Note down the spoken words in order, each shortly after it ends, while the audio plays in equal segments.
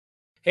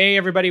Hey,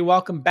 everybody.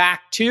 Welcome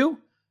back to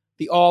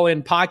the All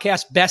In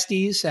Podcast.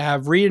 Besties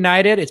have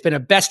reunited. It's been a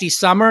bestie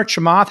summer.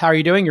 Chamath, how are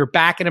you doing? You're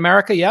back in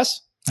America,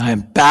 yes?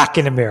 I'm back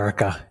in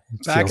America.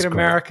 Back in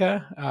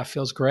America.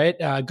 Feels great.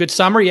 Good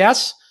summer,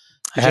 yes?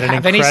 I had an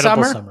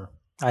incredible summer.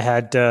 I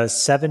had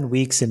 7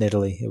 weeks in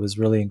Italy. It was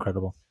really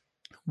incredible.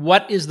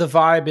 What is the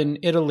vibe in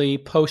Italy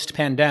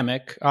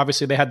post-pandemic?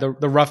 Obviously, they had the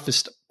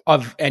roughest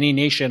of any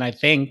nation, I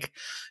think,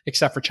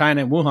 except for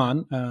China and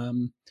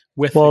Wuhan.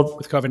 With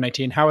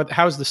COVID-19.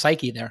 How's the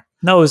psyche there?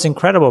 No, it was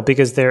incredible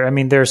because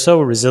they're so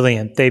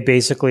resilient. They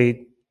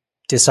basically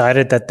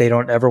decided that they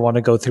don't ever want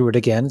to go through it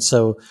again.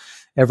 So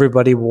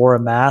everybody wore a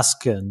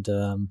mask and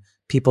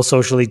people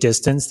socially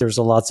distanced. There's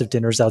lots of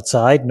dinners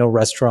outside. No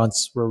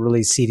restaurants were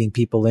really seating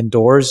people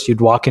indoors.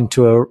 You'd walk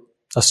into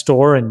a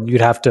store and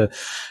you'd have to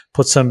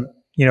put some,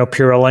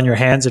 Purell on your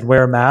hands and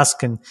wear a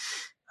mask. And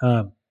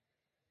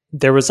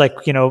there was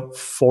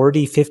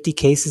 40, 50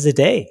 cases a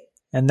day.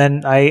 And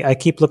then I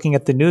keep looking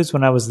at the news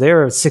when I was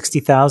there,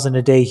 60,000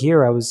 a day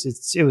here. It was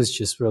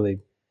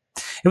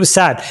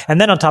sad. And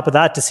then on top of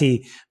that, to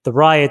see the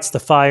riots, the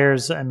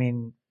fires,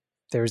 it's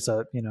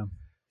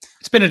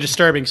been a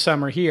disturbing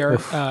summer here.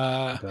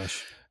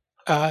 Gosh.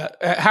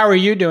 How are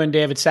you doing,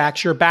 David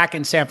Sachs? You're back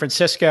in San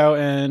Francisco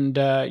and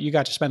you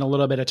got to spend a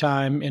little bit of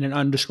time in an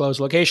undisclosed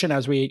location,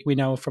 as we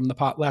know from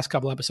the last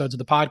couple episodes of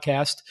the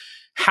podcast.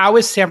 How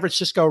is San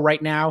Francisco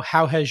right now?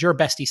 How has your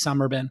bestie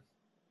summer been?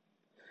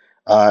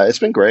 It's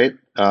been great.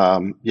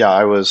 I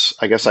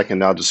guess I can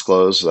now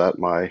disclose that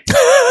my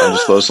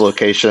undisclosed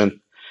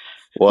location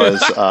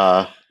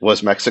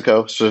was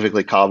Mexico,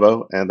 specifically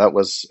Cabo. And it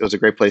was a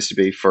great place to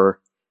be for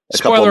a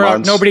couple of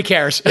months. Nobody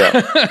cares.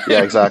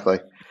 Yeah, exactly.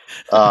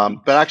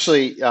 But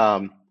actually,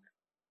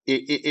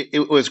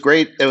 it was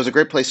great. It was a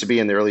great place to be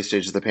in the early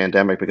stages of the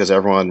pandemic because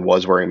everyone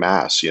was wearing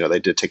masks. They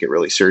did take it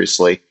really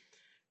seriously.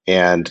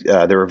 And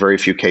there were very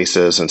few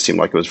cases and it seemed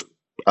like it was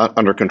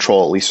under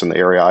control, at least in the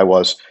area I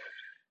was.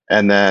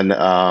 And then,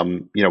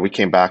 we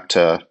came back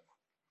to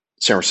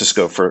San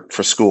Francisco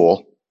for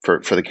school,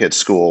 for the kids'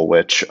 school,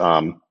 which,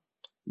 I'm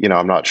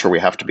not sure we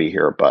have to be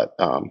here, but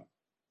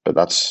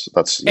that's and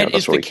that's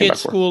is what the we came back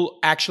kids' school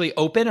actually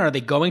open? Or are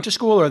they going to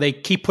school, or they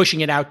keep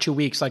pushing it out 2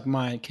 weeks like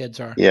my kids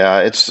are?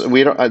 Yeah,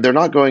 they're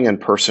not going in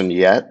person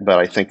yet, but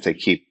I think they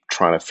keep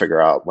trying to figure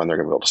out when they're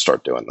going to be able to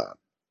start doing that.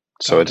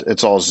 So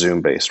it's all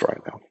Zoom based right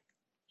now.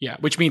 Yeah,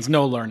 which means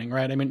no learning,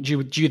 right?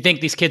 Do you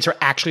think these kids are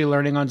actually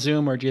learning on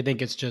Zoom, or do you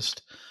think it's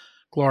just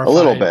glorified a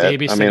little bit?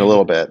 babysitting? A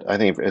little bit. I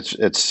think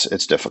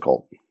it's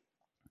difficult.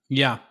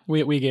 Yeah,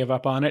 we gave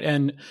up on it.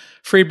 And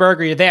Friedberg,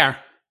 are you there?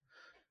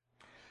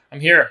 I'm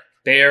here,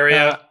 Bay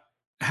Area.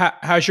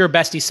 How's your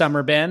bestie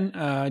summer been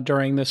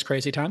during this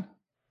crazy time?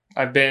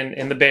 I've been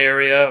in the Bay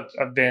Area.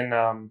 I've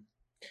been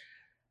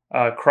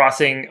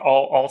crossing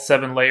all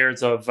 7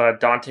 layers of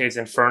Dante's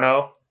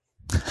Inferno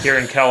here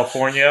in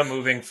California,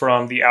 moving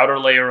from the outer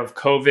layer of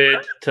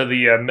COVID to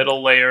the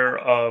middle layer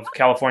of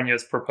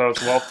California's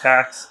proposed wealth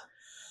tax,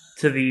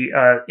 to the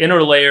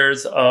inner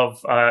layers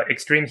of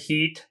extreme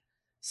heat,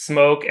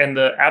 smoke, and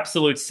the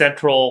absolute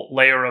central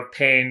layer of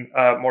pain.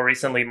 More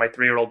recently, my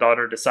 3-year-old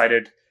daughter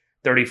decided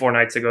 34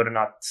 nights ago to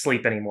not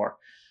sleep anymore.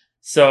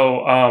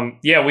 So,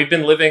 we've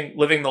been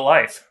living the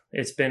life.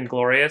 It's been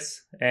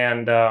glorious.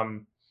 And,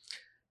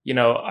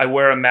 I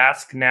wear a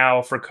mask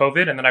now for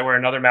COVID, and then I wear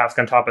another mask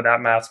on top of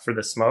that mask for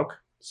the smoke.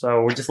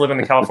 So we're just living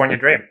the California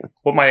dream.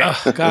 What my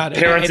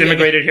parents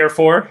immigrated here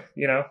for,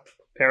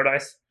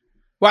 paradise.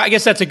 Well, I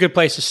guess that's a good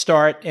place to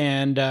start.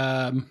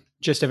 And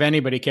just if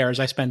anybody cares,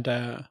 I spent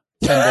 10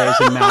 days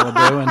in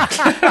Malibu and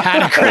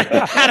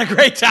had a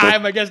great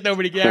time. I guess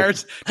nobody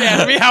cares to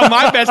ask me how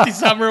my bestie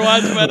summer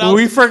was. But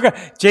we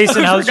forgot.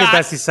 Jason, how's your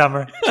bestie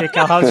summer? Jake,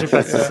 how's your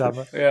bestie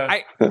summer?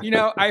 Yeah.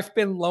 I've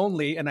been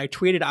lonely, and I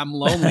tweeted I'm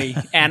lonely,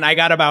 and I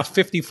got about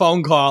 50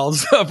 phone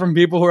calls from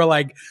people who are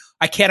like,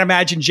 I can't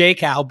imagine Jake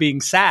Hal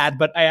being sad.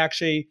 But I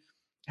actually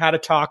had a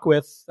talk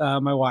with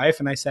my wife,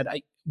 and I said,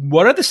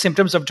 what are the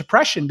symptoms of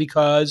depression?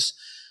 Because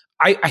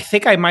I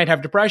think I might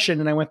have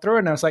depression. And I went through it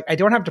and I was like, I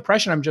don't have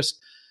depression.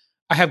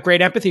 I have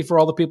great empathy for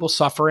all the people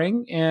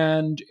suffering.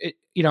 And,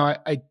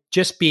 I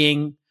just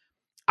being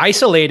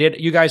isolated,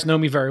 you guys know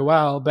me very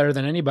well, better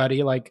than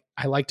anybody. Like,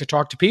 I like to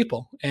talk to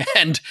people,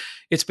 and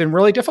it's been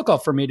really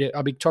difficult for me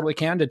I'll be totally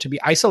candid, to be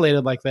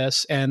isolated like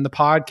this. And the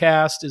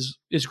podcast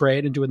is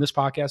great, and doing this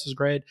podcast is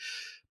great.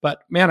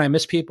 But man, I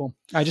miss people.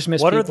 I just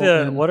miss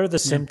people. What are the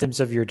symptoms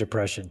of your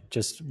depression?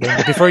 Just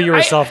before you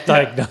were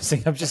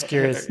self-diagnosing, I'm just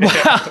curious.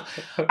 Well,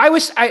 I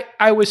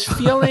was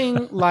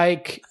feeling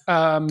like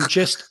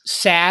just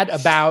sad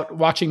about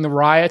watching the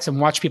riots and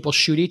watch people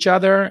shoot each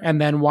other,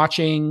 and then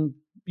watching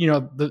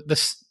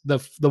the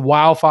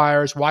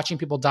wildfires, watching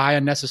people die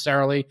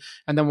unnecessarily,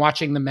 and then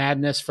watching the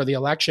madness for the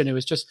election. It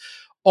was just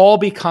all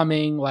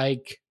becoming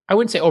like, I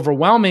wouldn't say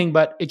overwhelming,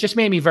 but it just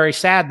made me very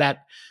sad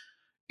that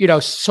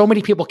so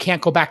many people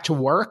can't go back to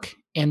work,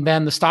 and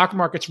then the stock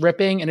market's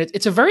ripping. And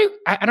it's a very,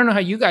 I don't know how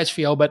you guys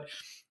feel, but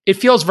it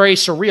feels very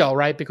surreal,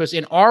 right? Because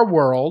in our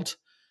world,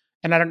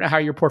 and I don't know how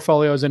your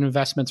portfolios and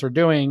investments are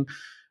doing,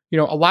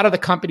 a lot of the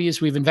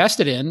companies we've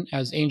invested in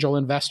as angel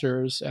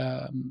investors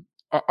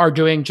are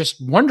doing just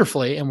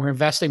wonderfully, and we're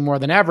investing more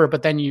than ever.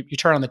 But then you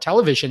turn on the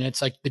television,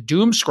 it's like the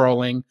doom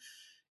scrolling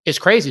is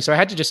crazy. So I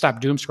had to just stop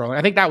doom scrolling.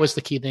 I think that was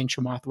the key thing,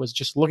 Chamath, was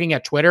just looking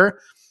at Twitter.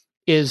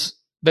 Is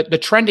that the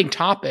trending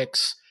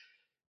topics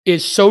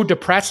is so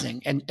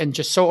depressing and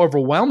just so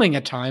overwhelming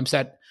at times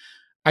that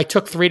I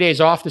took 3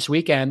 days off this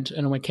weekend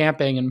and I went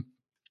camping, and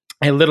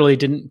I literally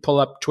didn't pull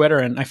up Twitter,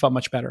 and I felt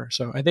much better.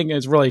 So I think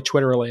it's really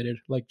Twitter related,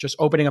 like just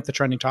opening up the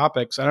trending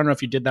topics. I don't know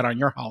if you did that on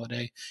your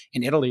holiday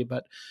in Italy,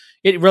 but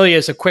it really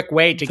is a quick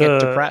way to get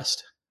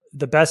depressed.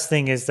 The best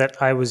thing is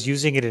that I was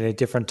using it in a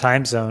different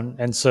time zone.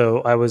 And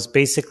so I was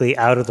basically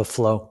out of the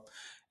flow.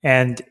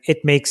 And it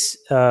makes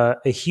a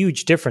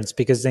huge difference,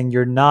 because then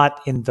you're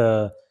not in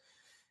the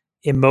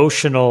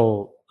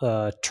emotional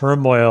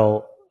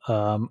turmoil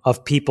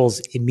of people's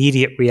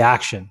immediate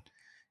reaction.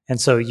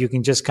 And so you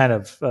can just kind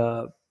of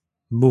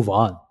move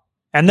on.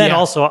 And then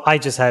also, I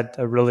just had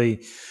a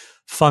really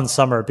fun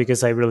summer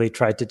because I really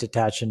tried to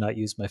detach and not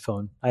use my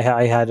phone. I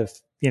had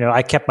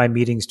I kept my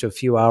meetings to a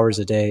few hours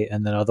a day,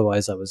 and then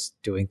otherwise I was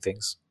doing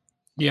things.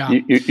 Yeah.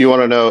 You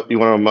want to know? You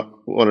want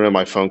to know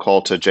my phone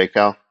call to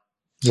JCal?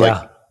 It's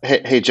like,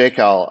 hey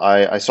JCal,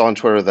 I saw on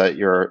Twitter that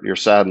you're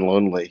sad and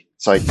lonely.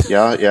 It's like,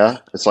 yeah.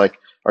 It's like,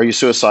 are you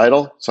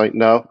suicidal? It's like,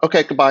 no.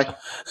 Okay, goodbye.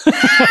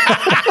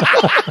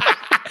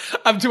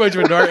 I'm too much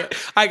of a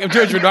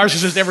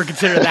narcissist to ever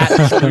consider that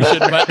the solution,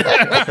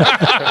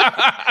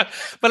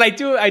 but I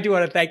do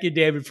want to thank you,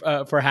 David,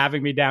 for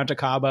having me down to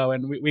Cabo,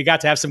 and we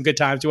got to have some good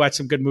times. We watched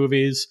some good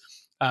movies.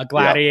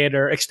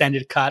 Gladiator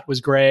Extended Cut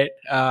was great.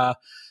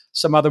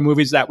 Some other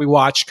movies that we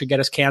watched could get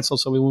us canceled,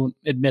 so we won't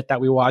admit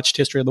that we watched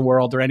History of the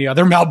World or any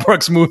other Mel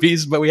Brooks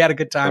movies, but we had a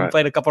good time. Right. We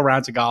played a couple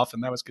rounds of golf,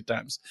 and that was good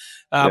times.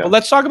 But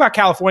let's talk about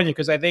California,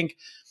 because I think,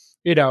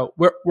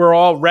 we're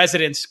all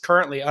residents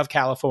currently of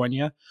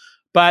California.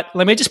 But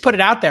let me just put it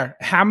out there.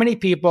 How many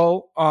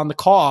people on the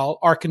call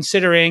are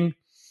considering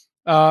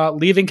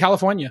leaving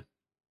California?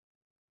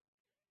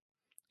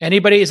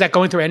 Anybody? Is that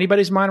going through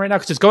anybody's mind right now?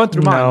 Because it's going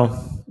through mine.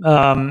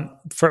 No.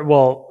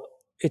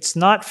 It's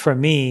not for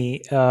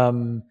me.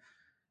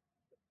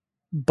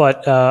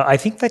 But I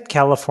think that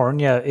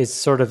California is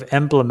sort of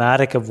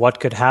emblematic of what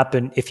could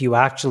happen if you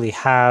actually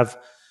have,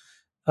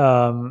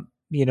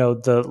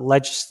 the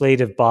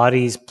legislative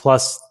bodies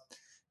plus,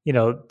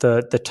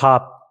 the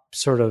top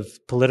sort of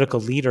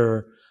political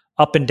leader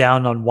up and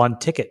down on one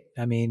ticket.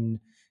 I mean,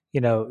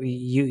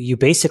 you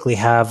basically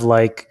have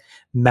like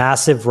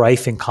massive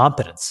rife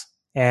incompetence,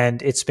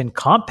 and it's been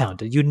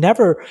compounded.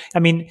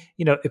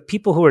 If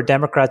people who are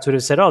Democrats would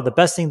have said, oh, the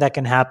best thing that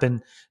can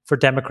happen for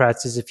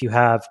Democrats is if you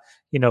have,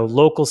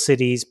 local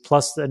cities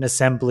plus an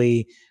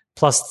assembly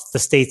plus the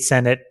state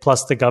Senate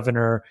plus the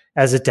governor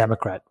as a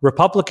Democrat.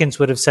 Republicans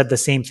would have said the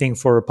same thing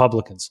for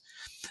Republicans.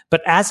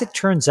 But as it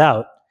turns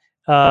out,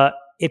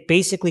 it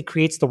basically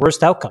creates the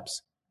worst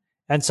outcomes.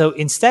 And so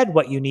instead,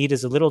 what you need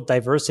is a little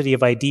diversity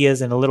of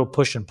ideas and a little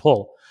push and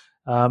pull.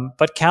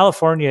 But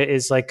California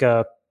is like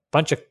a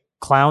bunch of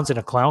clowns in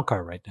a clown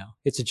car right now.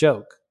 It's a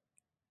joke.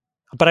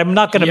 But I'm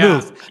not going to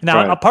move.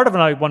 Now, a part of it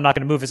I'm not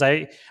going to move is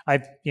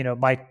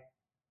my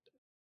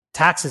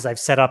taxes I've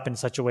set up in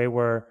such a way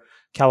where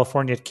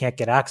California can't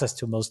get access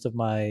to most of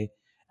my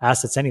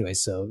assets anyway.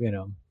 So,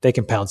 they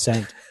can pound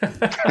sand.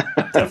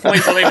 Definitely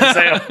something to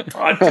say on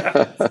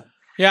podcast.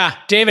 Yeah.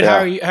 David, how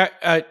are you,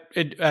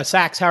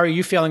 Sachs, how are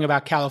you feeling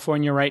about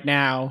California right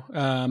now?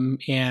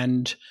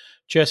 And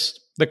just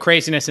the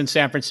craziness in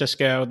San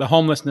Francisco, the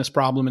homelessness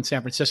problem in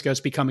San Francisco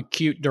has become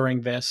acute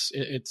during this.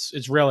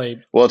 It's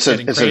really it's a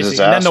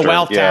disaster. And then the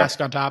wealth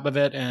task on top of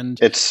it, and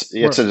it's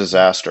a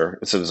disaster.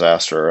 It's a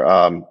disaster.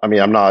 I'm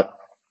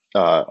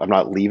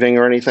not leaving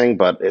or anything,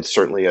 but it's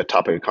certainly a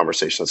topic of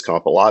conversation that's come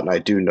up a lot. And I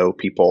do know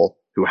people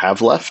who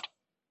have left.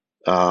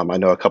 I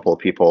know a couple of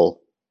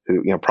people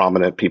who,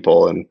 prominent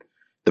people in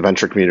the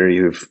venture community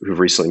who've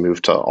recently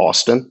moved to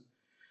Austin,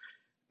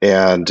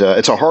 and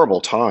it's a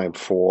horrible time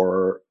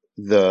for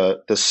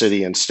the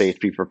city and state to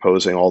be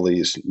proposing all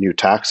these new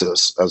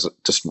taxes. As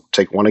just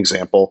take one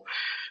example,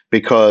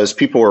 because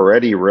people are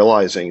already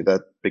realizing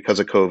that because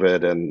of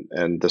COVID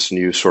and this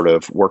new sort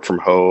of work from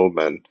home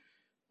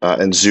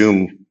and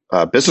Zoom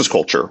business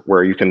culture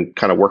where you can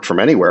kind of work from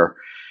anywhere,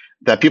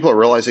 that people are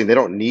realizing they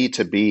don't need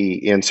to be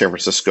in San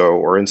Francisco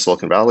or in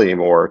Silicon Valley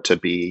anymore to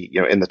be,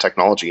 in the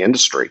technology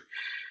industry.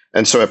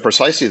 And so at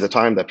precisely the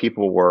time that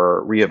people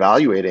were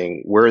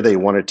reevaluating where they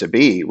wanted to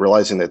be,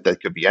 realizing that they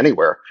could be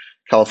anywhere,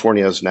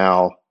 California is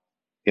now,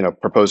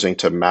 proposing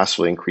to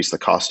massively increase the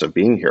cost of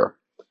being here.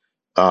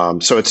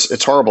 So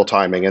it's horrible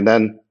timing. And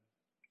then,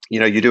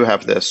 you do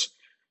have this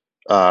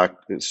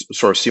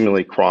sort of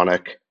seemingly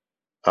chronic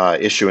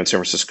issue in San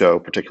Francisco,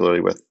 particularly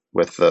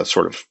with the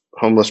sort of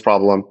homeless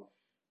problem.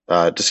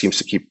 Just seems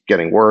to keep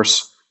getting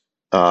worse.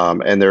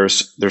 And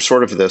there's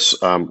sort of this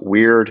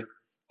weird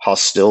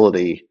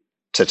hostility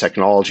to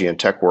technology and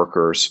tech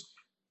workers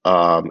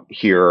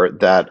here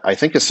that I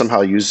think is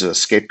somehow used as a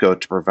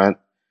scapegoat to prevent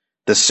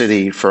the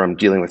city from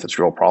dealing with its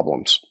real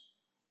problems.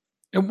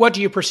 And what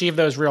do you perceive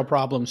those real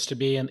problems to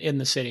be in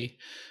the city?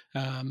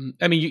 I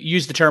mean, you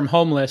use the term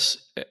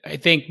homeless. I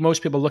think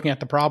most people looking at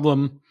the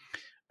problem,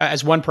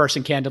 as one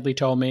person candidly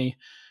told me,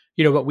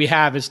 what we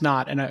have is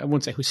not, and I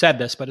won't say who said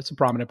this, but it's a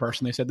prominent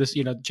person. They said this,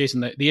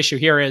 Jason, the issue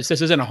here is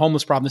this isn't a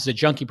homeless problem. This is a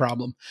junkie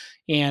problem.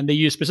 And they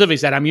use specifically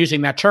said, I'm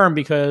using that term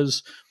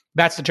because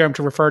that's the term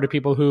to refer to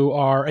people who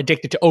are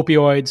addicted to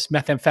opioids,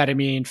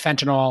 methamphetamine,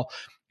 fentanyl.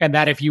 And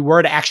that if you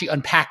were to actually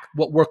unpack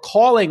what we're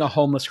calling a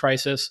homeless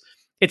crisis,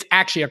 it's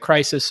actually a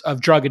crisis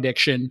of drug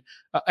addiction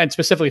and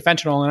specifically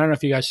fentanyl. And I don't know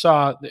if you guys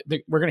saw,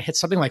 we're going to hit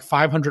something like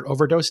 500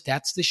 overdose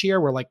deaths this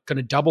year. We're like going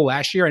to double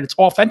last year, and it's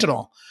all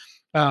fentanyl,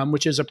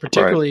 which is a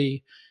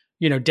particularly,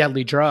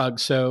 deadly drug.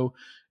 So,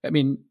 I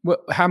mean,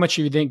 how much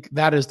do you think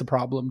that is the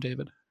problem,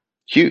 David?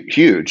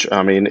 Huge.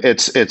 I mean,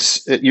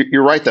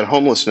 you're right that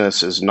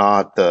homelessness is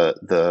not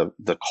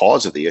the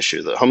cause of the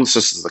issue. The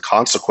homelessness is the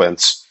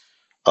consequence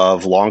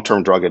of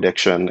long-term drug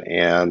addiction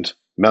and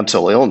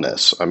mental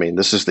illness. I mean,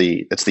 it's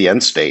the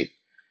end state.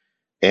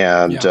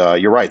 And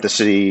you're right. The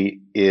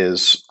city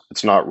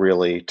it's not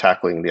really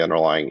tackling the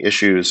underlying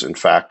issues. In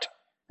fact,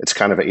 it's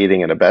kind of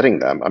aiding and abetting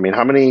them. I mean,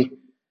 how many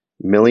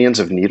millions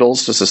of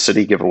needles does the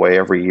city give away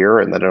every year?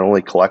 And then it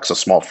only collects a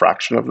small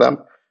fraction of them,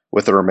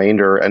 with the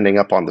remainder ending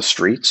up on the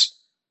streets.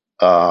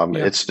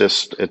 It's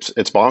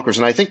bonkers.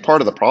 And I think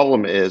part of the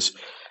problem is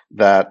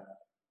that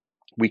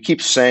we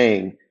keep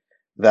saying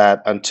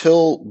that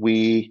until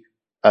we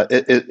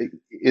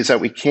is that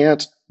we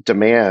can't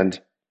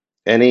demand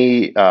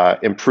any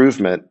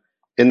improvement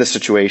in the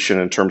situation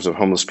in terms of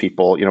homeless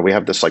people. We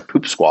have this like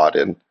poop squad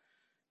in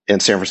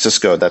San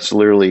Francisco that's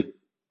literally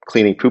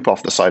cleaning poop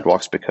off the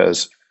sidewalks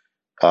because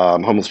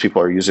homeless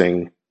people are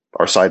using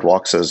our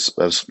sidewalks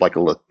as like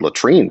a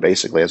latrine,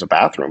 basically as a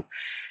bathroom.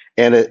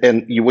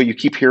 And what you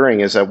keep hearing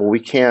is that, well, we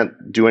can't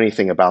do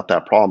anything about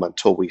that problem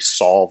until we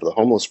solve the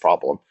homeless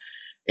problem.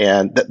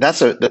 And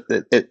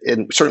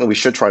and certainly we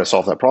should try to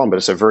solve that problem, but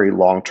it's a very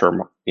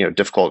long-term,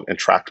 difficult,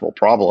 intractable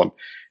problem.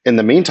 In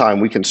the meantime,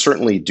 we can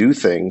certainly do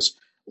things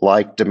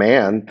like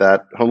demand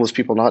that homeless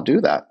people not do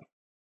that.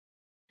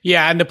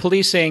 Yeah, and the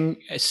policing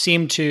there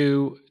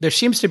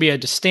seems to be a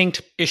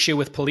distinct issue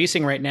with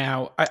policing right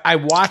now. I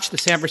watched the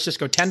San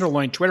Francisco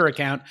Tenderloin Twitter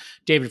account,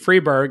 David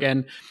Freeberg,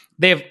 and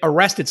they've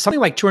arrested something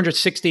like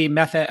 260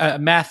 meth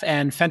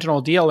and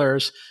fentanyl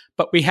dealers,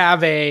 but we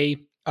have a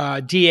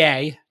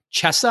DA,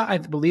 Chesa, I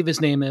believe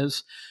his name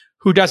is,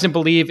 who doesn't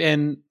believe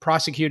in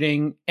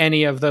prosecuting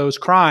any of those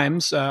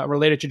crimes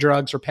related to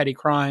drugs or petty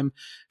crime.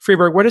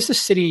 Freeberg, what has the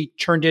city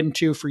turned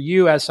into for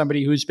you as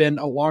somebody who's been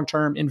a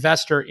long-term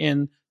investor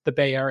in the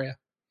Bay Area?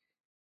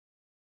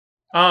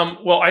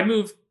 Well, I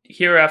moved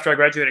here after I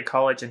graduated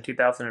college in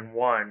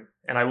 2001,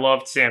 and I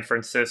loved San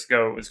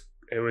Francisco.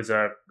 It was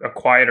a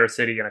quieter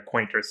city and a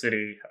quainter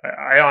city.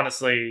 I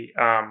honestly,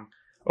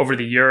 over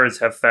the years,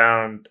 have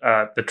found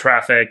the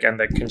traffic and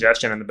the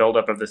congestion and the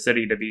buildup of the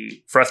city to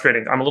be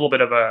frustrating. I'm a little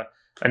bit of a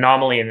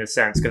anomaly in this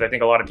sense because I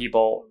think a lot of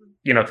people,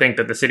 think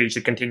that the city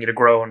should continue to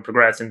grow and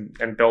progress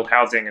and build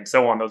housing and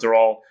so on. Those are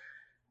all,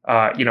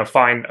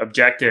 fine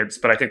objectives.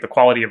 But I think the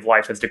quality of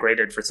life has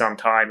degraded for some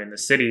time in the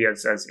city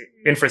as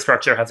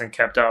infrastructure hasn't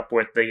kept up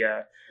with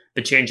the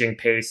changing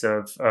pace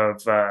of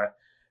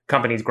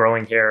companies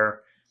growing here.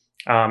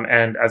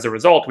 And as a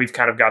result, we've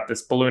kind of got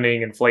this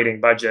ballooning,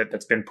 inflating budget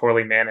that's been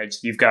poorly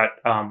managed. You've got,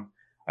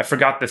 I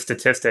forgot the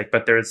statistic,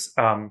 but there's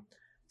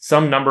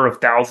some number of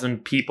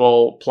thousand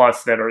people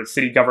plus that are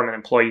city government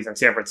employees in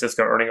San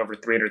Francisco earning over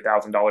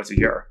 $300,000 a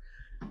year.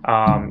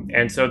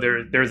 And so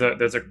there's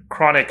a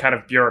chronic kind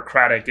of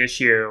bureaucratic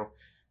issue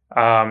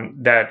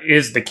that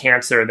is the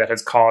cancer that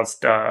has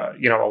caused a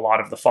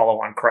lot of the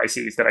follow-on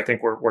crises that I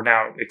think we're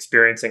now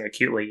experiencing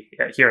acutely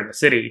here in the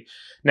city.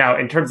 Now,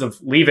 in terms of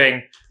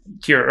leaving,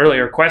 to your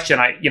earlier question,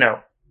 I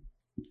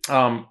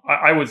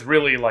was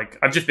really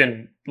I've just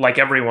been like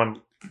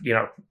everyone,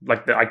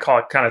 I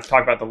talk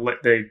about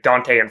the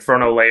Dante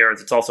Inferno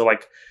layers. It's also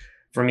like,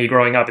 for me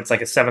growing up, it's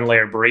like a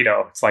 7-layer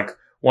burrito. It's like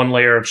one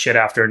layer of shit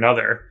after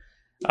another.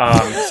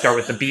 Start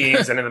with the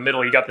beans, and in the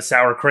middle you got the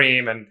sour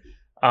cream, and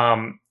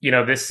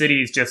this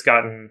city's just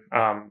gotten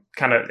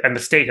and the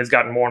state has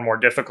gotten more and more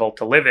difficult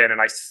to live in.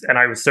 And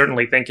I was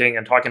certainly thinking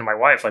and talking to my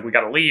wife, like, we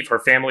got to leave. Her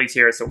family's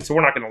here, so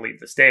we're not going to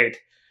leave the state.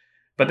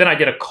 But then I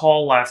get a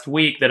call last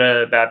week that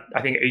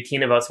I think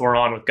 18 of us were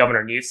on with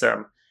Governor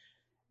Newsom.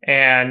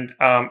 And,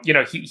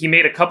 he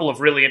made a couple of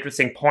really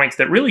interesting points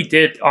that really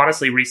did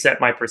honestly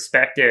reset my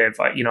perspective.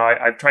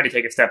 I've tried to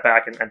take a step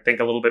back and think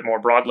a little bit more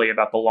broadly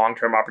about the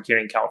long-term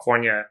opportunity in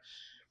California.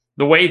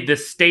 The way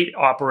this state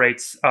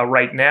operates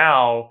right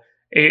now,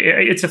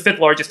 it's the 5th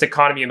largest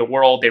economy in the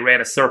world. They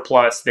ran a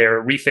surplus.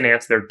 They're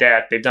refinanced their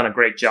debt. They've done a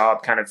great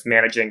job kind of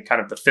managing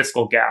kind of the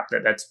fiscal gap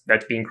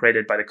that's being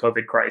created by the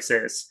COVID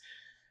crisis.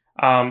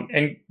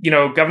 And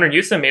Governor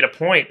Newsom made a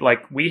point,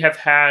 like, we have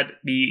had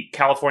the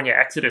California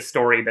exodus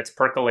story that's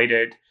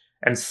percolated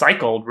and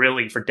cycled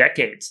really for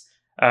decades.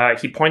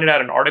 He pointed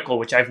out an article,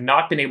 which I've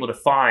not been able to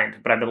find,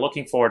 but I've been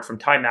looking for it, from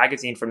Time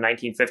Magazine from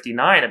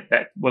 1959,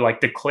 that were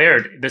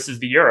declared this is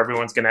the year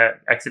everyone's going to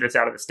exodus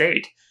out of the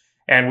state.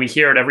 And we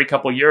hear it every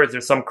couple of years.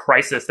 There's some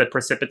crisis that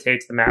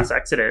precipitates the mass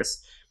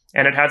exodus.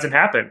 And it hasn't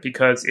happened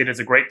because it is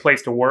a great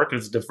place to work.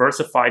 It's a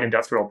diversified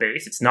industrial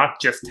base. It's not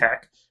just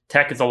tech.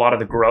 Tech is a lot of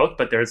the growth,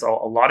 but there's a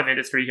lot of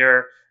industry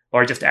here.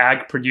 Largest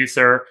ag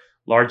producer,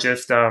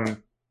 largest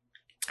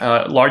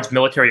large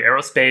military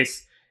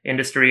aerospace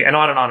industry, and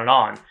on and on and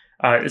on.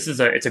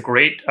 It's a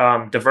great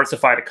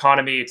diversified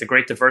economy. It's a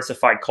great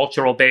diversified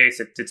cultural base.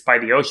 It's by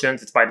the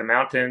oceans. It's by the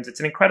mountains. It's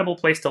an incredible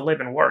place to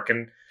live and work.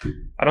 And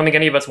I don't think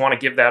any of us want to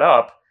give that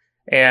up.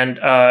 And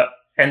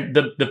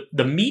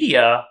the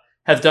media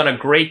has done a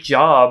great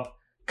job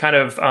kind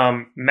of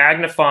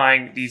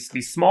magnifying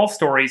these small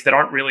stories that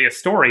aren't really a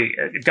story.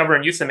 Governor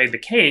Newsom made the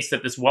case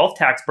that this wealth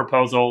tax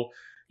proposal,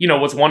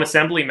 was one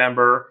assembly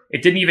member.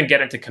 It didn't even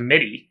get into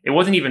committee. It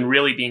wasn't even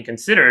really being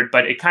considered,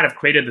 but it kind of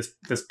created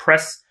this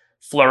press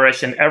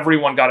flourish, and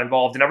everyone got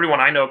involved, and everyone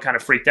I know kind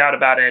of freaked out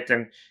about it,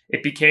 and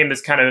it became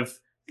this kind of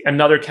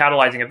another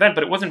catalyzing event,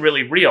 but it wasn't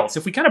really real. So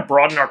if we kind of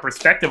broaden our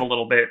perspective a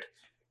little bit,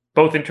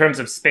 both in terms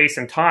of space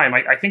and time,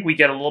 I think we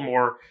get a little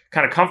more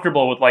kind of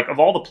comfortable with, like, of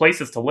all the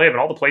places to live and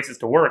all the places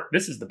to work,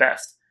 this is the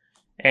best.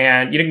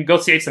 And you can go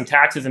save some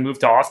taxes and move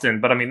to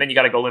Austin, but I mean, then you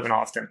got to go live in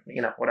Austin,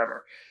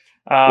 whatever.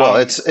 Well,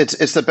 it's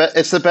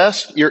the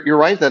best. You're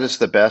right that it's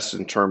the best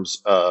in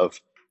terms of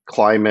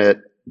climate,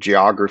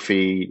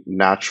 geography,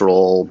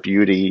 natural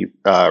beauty,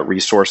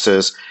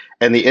 resources,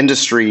 and the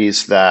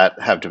industries that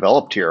have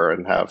developed here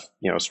and have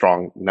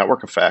strong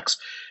network effects.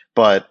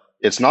 But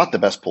it's not the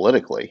best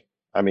politically.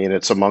 I mean,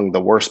 it's among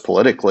the worst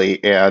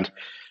politically, and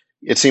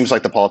it seems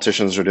like the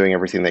politicians are doing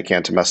everything they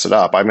can to mess it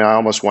up. I mean, I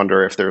almost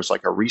wonder if there's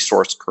like a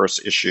resource curse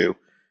issue,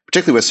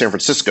 particularly with San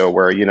Francisco,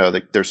 where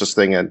there's this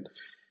thing in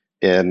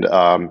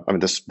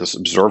this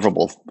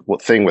observable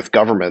thing with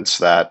governments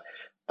that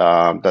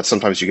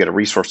sometimes you get a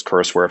resource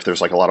curse where if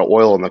there's like a lot of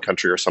oil in the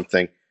country or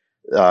something,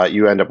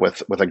 you end up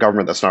with a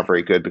government that's not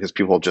very good because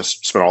people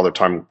just spend all their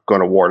time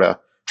going to war to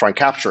try and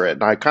capture it.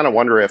 And I kind of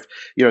wonder if,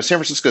 San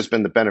Francisco has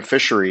been the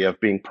beneficiary of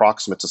being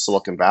proximate to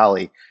Silicon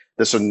Valley,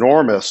 this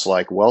enormous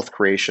like wealth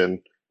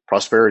creation,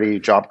 prosperity,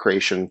 job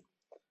creation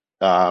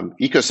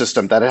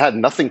ecosystem that it had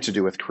nothing to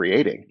do with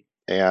creating.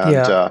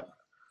 And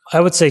I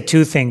would say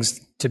two things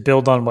to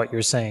build on what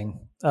you're saying.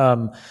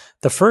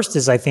 The first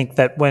is, I think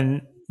that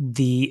when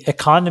the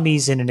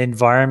economies in an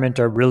environment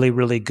are really,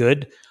 really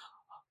good,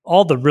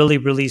 all the really,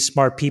 really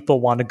smart people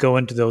want to go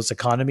into those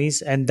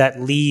economies, and that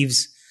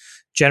leaves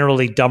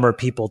generally dumber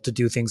people to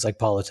do things like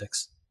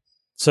politics.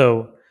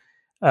 So,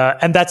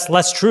 and that's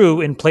less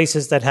true in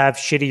places that have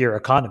shittier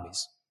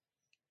economies.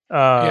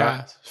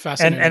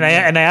 Fascinating.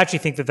 And I actually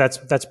think that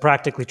that's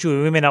practically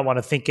true. We may not want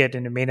to think it,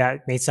 and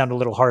it may sound a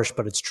little harsh,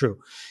 but it's true.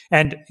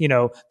 And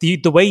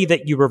the way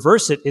that you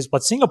reverse it is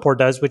what Singapore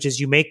does, which is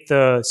you make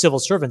the civil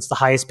servants the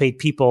highest paid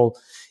people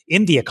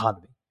in the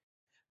economy,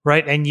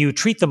 right? And you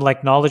treat them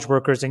like knowledge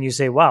workers, and you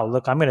say, "Wow,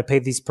 look, I'm going to pay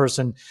this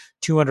person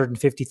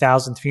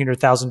 $250,000,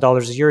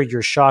 $300,000 a year."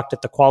 You're shocked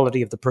at the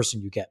quality of the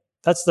person you get.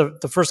 That's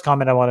the first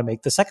comment I want to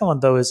make. The second one,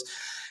 though, is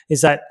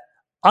that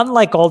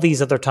unlike all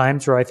these other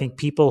times where I think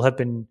people have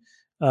been,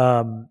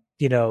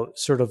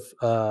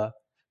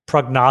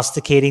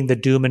 prognosticating the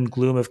doom and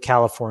gloom of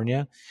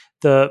California,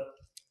 the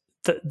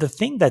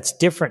thing that's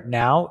different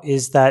now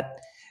is that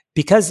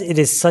because it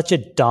is such a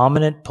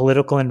dominant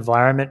political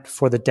environment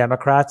for the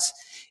Democrats,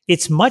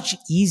 it's much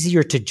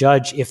easier to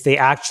judge if they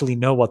actually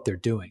know what they're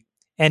doing,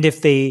 and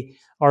if they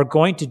are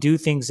going to do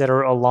things that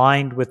are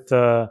aligned with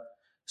the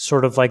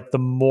sort of like the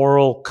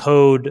moral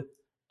code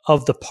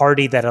of the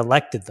party that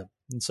elected them.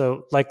 And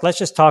so, like, let's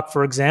just talk,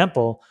 for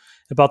example,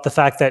 about the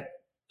fact that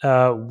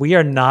we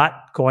are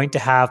not going to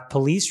have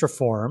police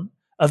reform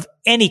of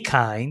any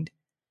kind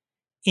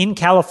in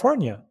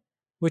California,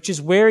 which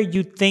is where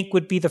you'd think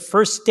would be the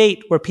first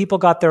state where people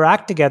got their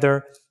act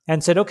together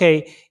and said,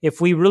 okay, if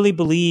we really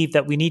believe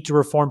that we need to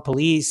reform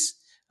police,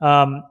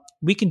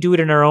 we can do it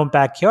in our own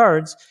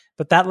backyards.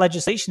 But that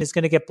legislation is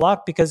going to get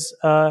blocked because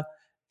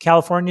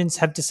Californians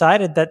have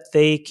decided that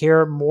they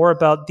care more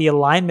about the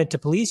alignment to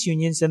police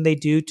unions than they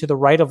do to the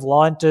right of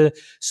law and to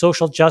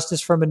social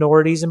justice for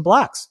minorities and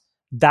blacks.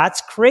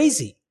 That's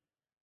crazy.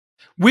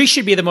 We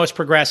should be the most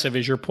progressive,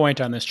 is your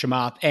point on this,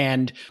 Chamath.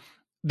 And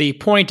the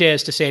point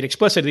is, to say it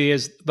explicitly,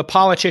 is the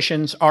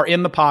politicians are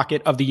in the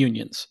pocket of the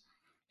unions.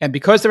 And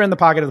because they're in the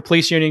pocket of the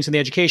police unions and the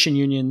education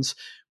unions,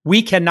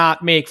 we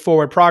cannot make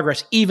forward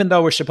progress, even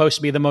though we're supposed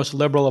to be the most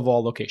liberal of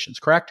all locations,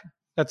 correct?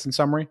 That's in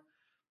summary.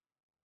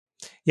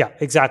 Yeah,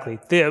 exactly.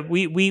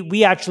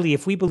 We actually,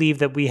 if we believe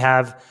that we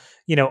have,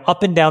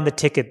 up and down the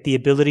ticket, the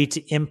ability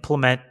to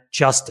implement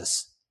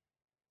justice,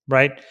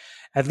 right?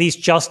 At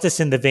least justice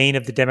in the vein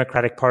of the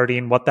Democratic Party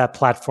and what that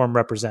platform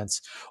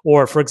represents.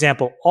 Or, for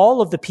example,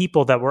 all of the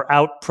people that were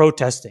out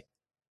protesting,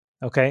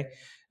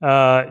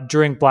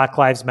 during Black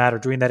Lives Matter,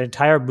 during that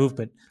entire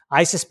movement,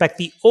 I suspect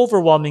the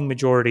overwhelming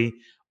majority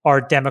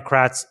are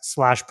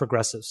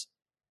Democrats/progressives.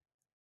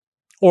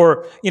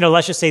 Or,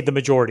 let's just say the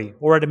majority,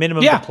 or at a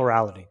minimum, the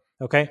plurality.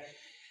 Okay.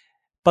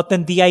 But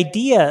then the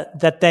idea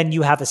that then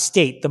you have a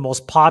state, the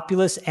most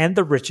populous and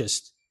the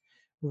richest,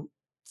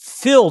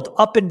 filled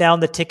up and down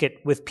the ticket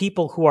with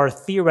people who are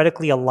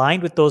theoretically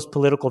aligned with those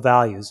political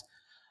values.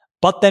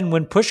 But then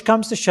when push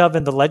comes to shove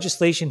and the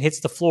legislation hits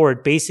the floor,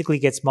 it basically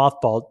gets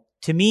mothballed,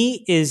 to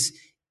me is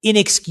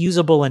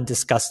inexcusable and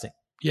disgusting.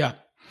 Yeah.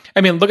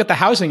 I mean, look at the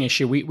housing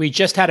issue. We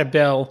just had a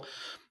bill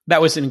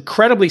that was an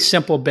incredibly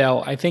simple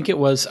bill. I think it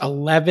was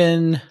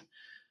SB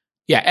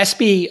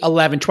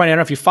 1120. I don't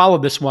know if you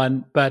followed this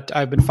one, but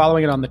I've been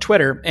following it on the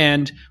Twitter.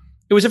 And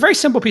it was a very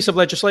simple piece of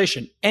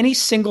legislation. Any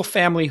single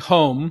family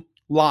home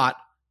lot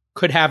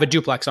could have a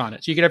duplex on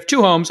it. So you could have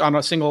two homes on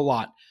a single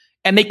lot.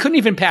 And they couldn't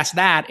even pass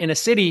that in a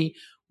city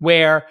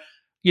where,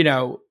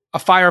 a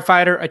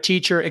firefighter, a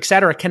teacher, et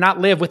cetera, cannot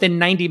live within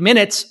 90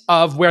 minutes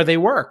of where they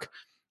work.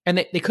 And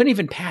they couldn't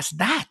even pass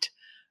that.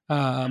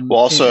 There's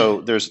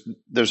also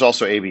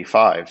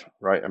AB5,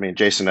 right? I mean,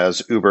 Jason,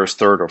 as Uber's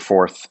third or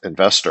fourth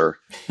investor,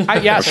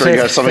 I'm sure you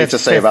have something to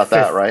say about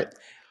that, right?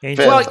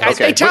 Well,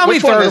 they tell me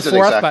third or fourth,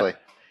 exactly?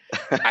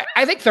 But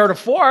I think third or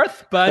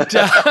fourth. But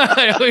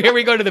here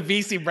we go to the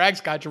VC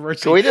Braggs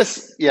controversy.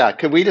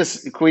 Can we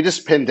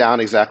just pin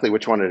down exactly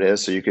which one it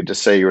is, so you could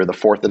just say you were the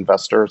fourth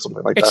investor or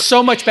something like that? It's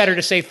so much better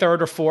to say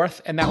third or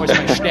fourth, and that was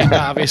my shtick,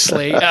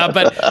 obviously.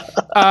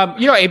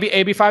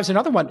 AB5 is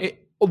another one.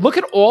 Look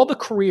at all the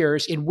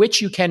careers in which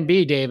you can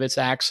be, David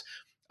Sachs,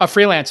 a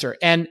freelancer.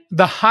 And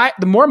the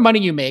more money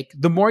you make,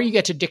 the more you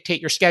get to dictate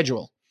your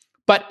schedule.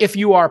 But if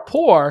you are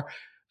poor,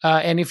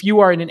 and if you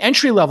are in an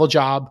entry-level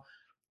job,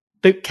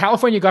 the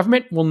California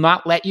government will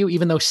not let you,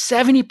 even though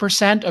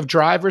 70% of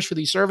drivers for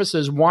these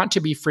services want to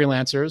be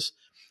freelancers.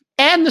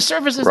 And the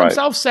services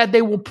themselves said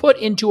they will put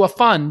into a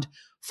fund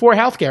for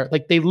healthcare.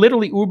 Like they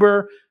literally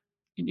Uber,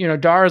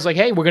 DAR is like,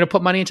 hey, we're going to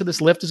put money into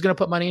this. Lyft is going to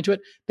put money into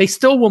it. They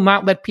still will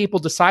not let people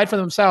decide for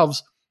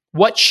themselves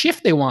what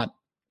shift they want.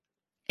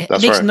 It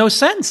makes no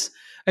sense.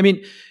 I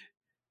mean,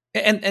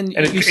 and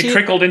it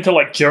trickled into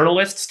like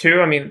journalists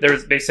too. I mean,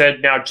 they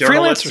said now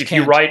journalists, if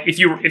you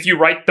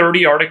write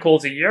 30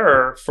 articles a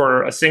year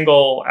for a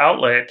single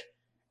outlet,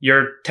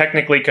 you're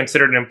technically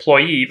considered an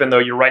employee, even though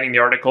you're writing the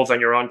articles on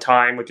your own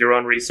time with your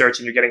own research,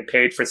 and you're getting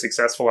paid for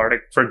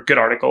for good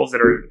articles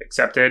that are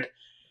accepted.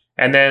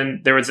 And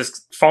then there was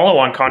this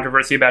follow-on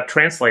controversy about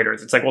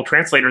translators. It's like, well,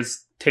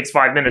 translators takes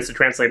 5 minutes to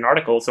translate an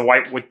article, so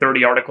why would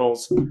 30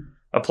 articles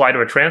apply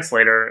to a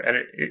translator? And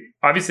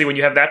obviously, when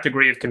you have that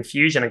degree of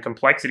confusion and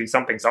complexity,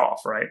 something's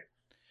off, right?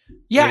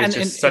 Yeah, I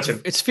mean,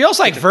 it feels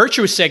like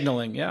virtue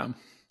signaling. Yeah.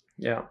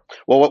 Yeah.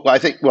 Well,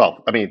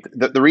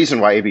 the reason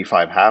why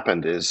AB5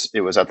 happened is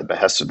it was at the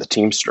behest of the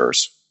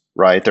Teamsters,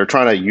 right? They're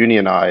trying to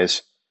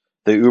unionize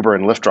the Uber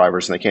and Lyft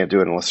drivers, and they can't do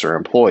it unless they're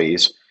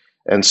employees.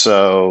 And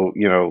so,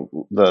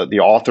 the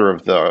author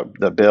of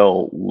the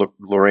bill,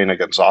 Lorena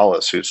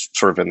Gonzalez, who's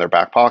sort of in their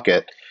back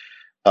pocket,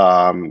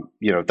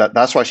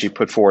 that's why she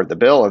put forward the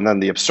bill. And then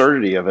the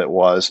absurdity of it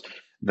was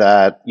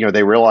that,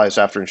 they realized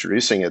after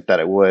introducing it that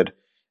it would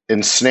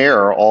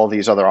ensnare all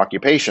these other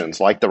occupations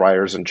like the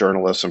writers and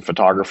journalists and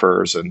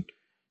photographers and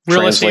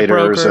real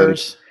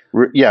translators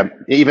and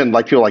even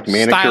like people like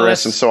manicurists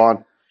stylists and so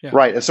on. Yeah.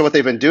 Right. And so what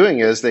they've been doing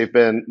is they've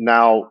been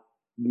now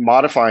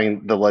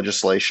modifying the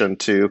legislation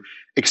to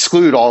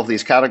exclude all of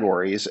these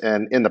categories.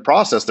 And in the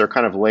process, they're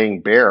kind of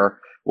laying bare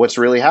what's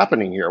really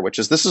happening here, which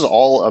is this is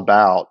all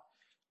about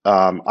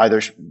either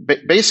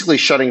basically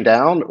shutting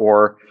down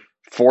or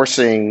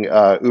forcing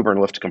Uber and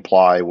Lyft to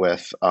comply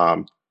with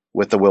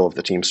the will of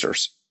the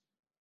Teamsters.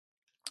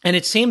 And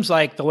it seems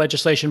like the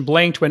legislation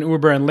blinked when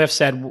Uber and Lyft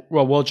said,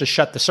 well, we'll just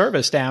shut the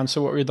service down.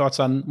 So what were your thoughts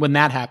on when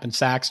that happens,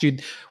 Sachs?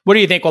 What do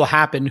you think will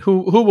happen?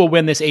 Who will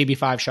win this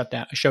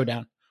AB5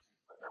 showdown?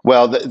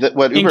 Well,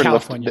 what Uber and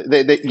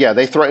Lyft,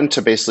 they threatened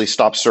to basically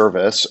stop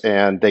service,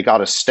 and they got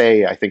a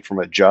stay, I think, from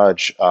a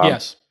judge.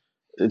 Yes.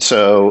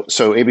 So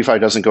AB5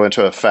 doesn't go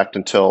into effect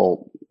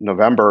until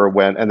November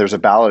and there's a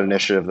ballot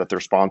initiative that they're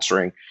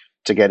sponsoring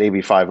to get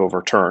AB5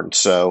 overturned.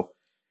 So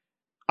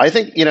I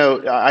think,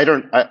 I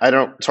don't,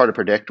 it's hard to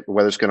predict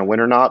whether it's going to win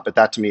or not, but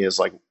that to me is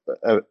like,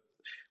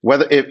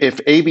 whether if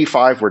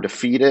AB5 were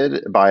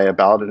defeated by a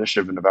ballot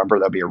initiative in November,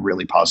 that'd be a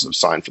really positive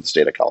sign for the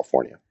state of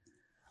California.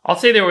 I'll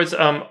say there was,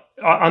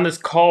 on this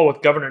call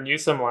with Governor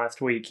Newsom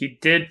last week, he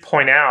did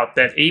point out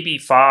that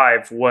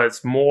AB5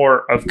 was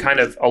more of kind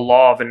of a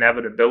law of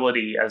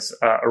inevitability as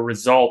a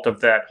result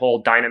of that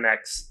whole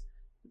Dynamex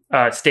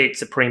state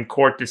Supreme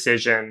Court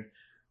decision,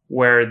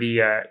 where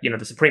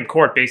the Supreme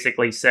Court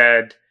basically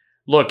said,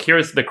 look,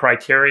 here's the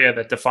criteria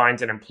that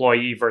defines an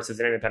employee versus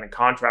an independent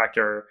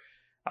contractor.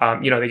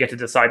 They get to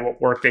decide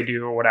what work they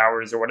do or what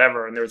hours or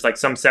whatever. And there was like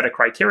some set of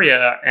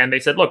criteria. And they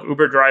said, look,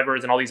 Uber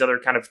drivers and all these other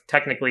kind of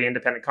technically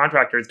independent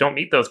contractors don't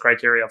meet those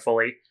criteria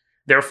fully.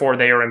 Therefore,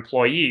 they are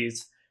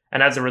employees.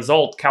 And as a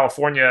result,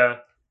 California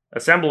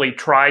Assembly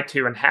tried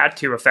to and had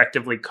to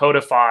effectively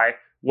codify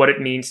what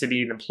it means to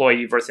be an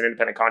employee versus an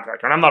independent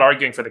contractor. And I'm not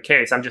arguing for the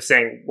case. I'm just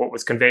saying what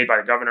was conveyed by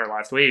the governor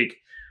last week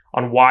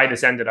on why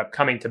this ended up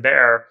coming to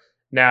bear.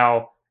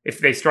 Now, if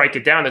they strike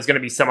it down, there's going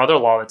to be some other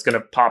law that's going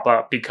to pop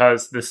up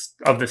because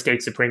of the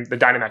state Supreme, the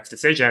Dynamex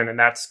decision. And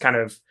that's kind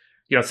of,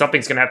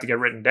 something's going to have to get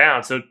written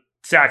down. So,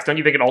 Sachs, don't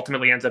you think it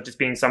ultimately ends up just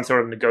being some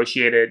sort of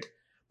negotiated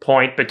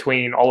point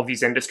between all of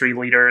these industry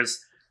leaders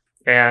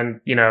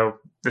and,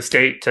 the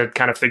state to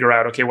kind of figure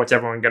out, okay, what's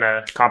everyone going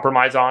to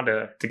compromise on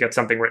to get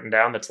something written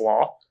down that's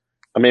law?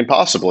 I mean,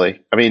 possibly.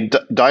 I mean,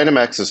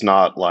 Dynamex is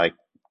not like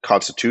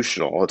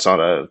constitutional. It's not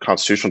a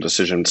constitutional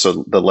decision.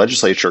 So the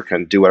legislature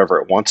can do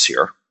whatever it wants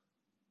here,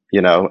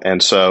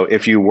 And so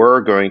if you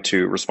were going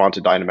to respond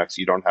to Dynamex,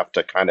 you don't have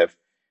to kind of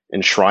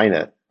enshrine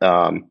it.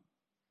 And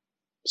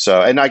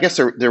I guess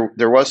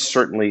there was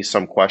certainly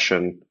some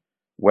question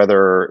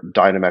whether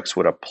Dynamex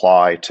would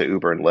apply to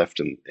Uber and Lyft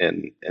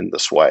in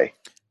this way.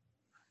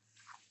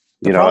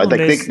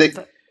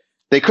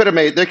 They could have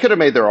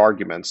made their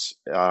arguments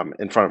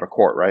in front of a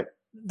court, right?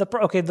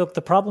 Look,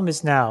 the problem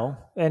is now,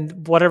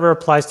 and whatever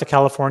applies to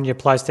California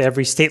applies to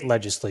every state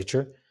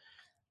legislature.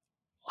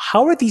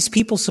 How are these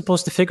people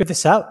supposed to figure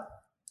this out?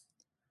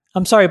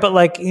 I'm sorry,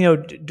 but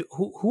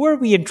who are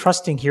we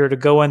entrusting here to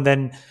go and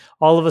then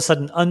all of a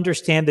sudden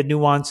understand the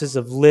nuances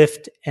of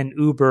Lyft and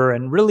Uber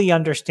and really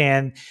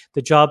understand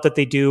the job that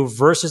they do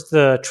versus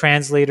the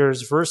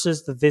translators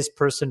versus the this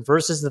person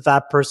versus the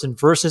that person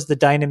versus the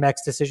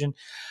Dynamex decision?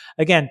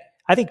 Again,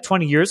 I think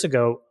 20 years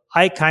ago,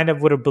 I kind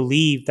of would have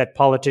believed that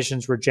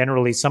politicians were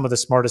generally some of the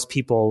smartest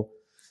people,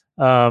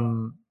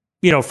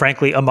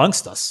 frankly,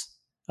 amongst us.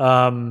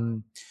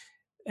 And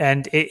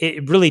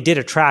it really did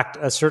attract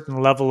a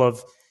certain level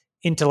of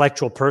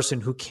intellectual person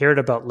who cared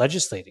about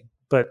legislating.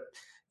 But,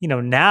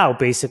 now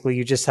basically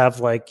you just have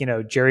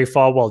Jerry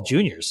Falwell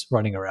Jr.'s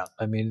running around.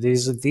 I mean,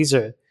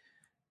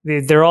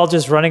 they're all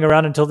just running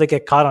around until they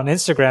get caught on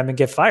Instagram and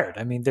get fired.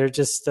 I mean, they're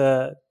just,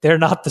 they're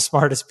not the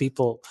smartest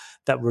people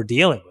that we're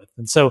dealing with.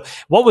 And so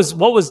what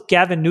was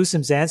Gavin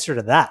Newsom's answer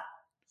to that?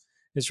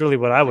 Is really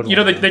what I would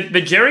want.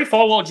 The Jerry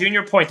Falwell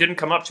Jr. point didn't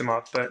come up,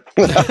 Chamath, but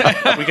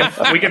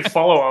we can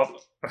follow up,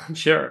 I'm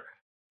sure.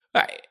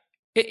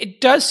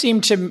 It does seem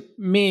to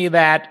me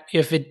that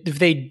if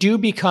they do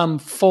become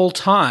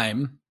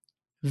full-time,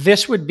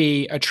 this would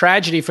be a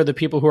tragedy for the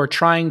people who are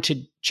trying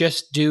to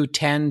just do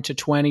 10 to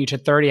 20 to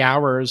 30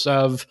 hours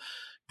of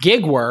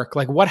gig work.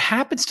 Like, what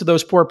happens to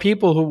those poor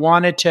people who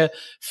wanted to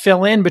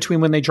fill in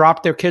between when they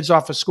dropped their kids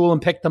off of school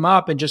and pick them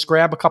up and just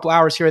grab a couple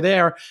hours here or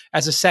there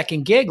as a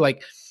second gig?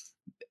 Like,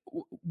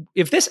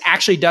 if this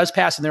actually does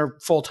pass and they're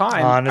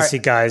full-time. Honestly,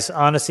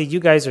 you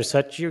guys are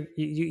such,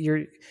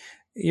 you're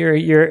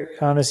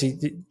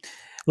honestly,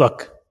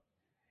 look,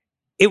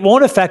 it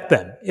won't affect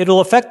them. It'll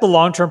affect the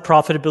long-term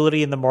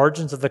profitability and the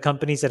margins of the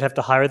companies that have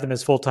to hire them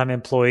as full-time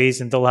employees,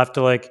 and they'll have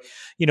to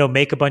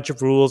make a bunch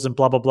of rules and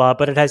blah, blah, blah.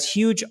 But it has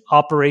huge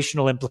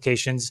operational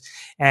implications,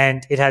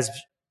 and it has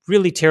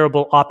really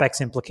terrible OpEx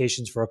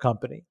implications for a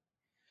company.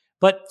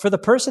 But for the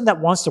person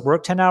that wants to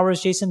work 10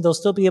 hours, Jason, they'll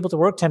still be able to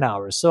work 10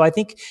 hours. So I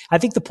think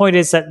the point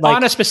is that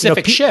on a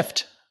specific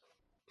shift.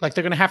 Like,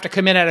 they're going to have to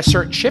come in at a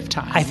certain shift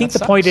time. I think the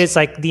point is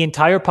the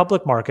entire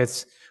public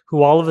markets,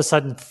 who all of a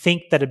sudden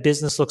think that a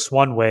business looks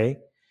one way,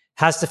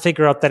 has to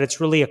figure out that it's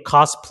really a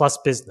cost plus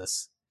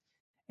business.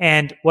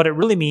 And what it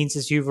really means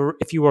is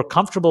if you were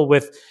comfortable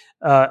with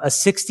a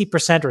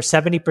 60% or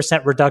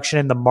 70% reduction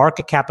in the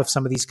market cap of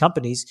some of these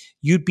companies,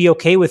 you'd be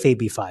okay with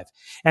AB5.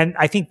 And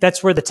I think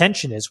that's where the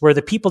tension is, where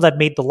the people that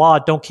made the law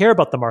don't care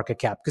about the market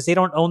cap because they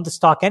don't own the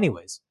stock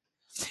anyways.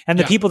 And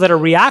the people that are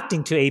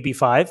reacting to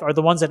AB5 are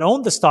the ones that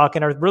own the stock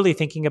and are really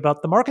thinking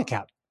about the market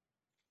cap.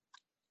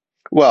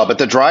 Well, but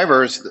the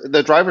drivers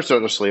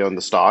don't necessarily own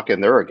the stock,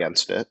 and they're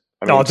against it.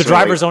 The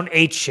drivers own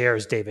 8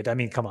 shares, David. I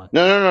mean, come on.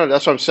 No.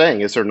 That's what I'm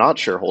saying. Is they're not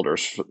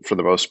shareholders for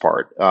the most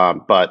part.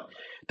 But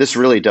this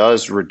really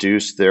does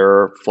reduce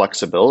their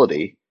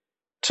flexibility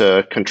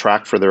to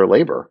contract for their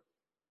labor.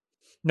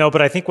 No,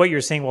 but I think what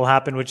you're saying will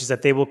happen, which is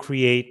that they will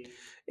create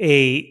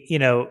a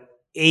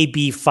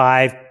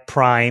AB5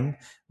 prime,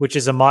 which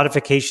is a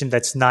modification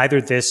that's neither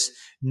this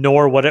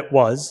nor what it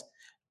was.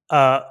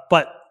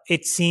 But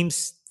it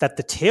seems that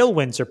the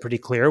tailwinds are pretty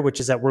clear, which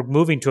is that we're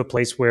moving to a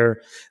place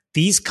where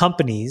these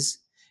companies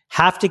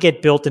have to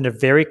get built in a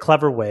very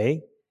clever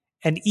way.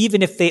 And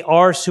even if they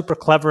are super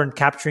clever in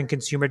capturing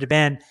consumer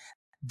demand,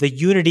 the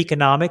unit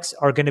economics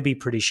are going to be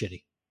pretty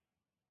shitty.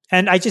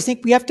 And I just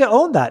think we have to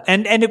own that.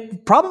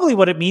 And probably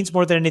what it means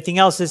more than anything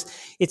else is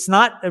it's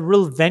not a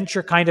real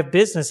venture kind of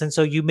business. And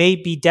so you may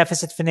be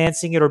deficit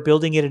financing it or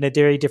building it in a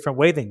very different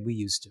way than we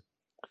used to.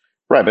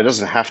 Right, but it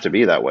doesn't have to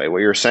be that way. What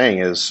you're saying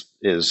is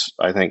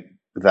I think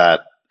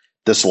that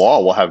this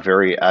law will have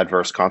very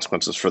adverse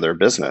consequences for their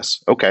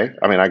business. Okay,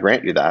 I mean, I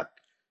grant you that.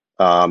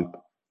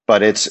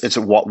 But it's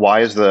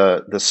why is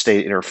the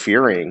state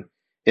interfering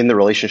in the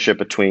relationship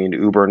between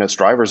Uber and its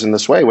drivers in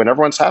this way when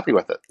everyone's happy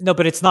with it? No,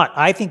 but it's not.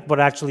 I think what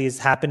actually is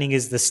happening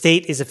is the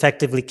state is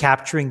effectively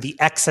capturing the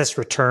excess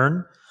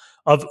return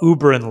of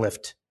Uber and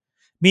Lyft.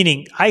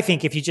 Meaning, I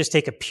think if you just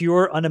take a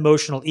pure,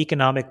 unemotional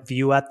economic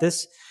view at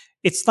this,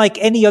 it's like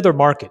any other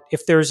market.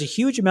 If there's a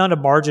huge amount of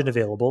margin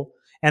available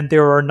and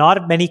there are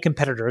not many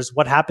competitors,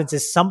 what happens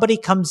is somebody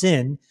comes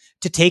in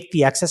to take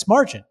the excess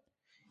margin.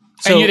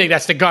 So, and you think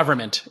that's the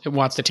government that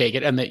wants to take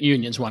it and the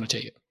unions want to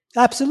take it?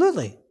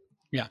 Absolutely.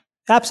 Yeah.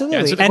 Absolutely.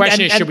 Yeah, so the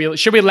question is,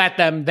 should we let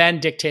them then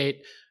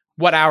dictate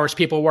what hours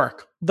people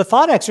work? the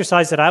thought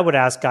exercise that I would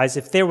ask guys,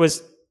 if there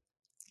was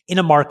in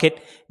a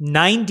market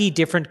 90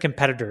 different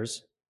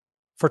competitors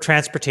for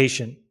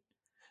transportation,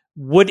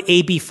 would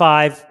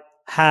AB5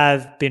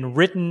 have been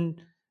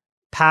written,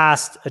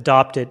 passed,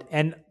 adopted?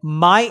 And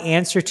my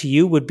answer to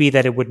you would be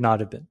that it would not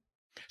have been.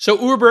 So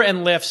Uber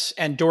and Lyft's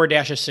and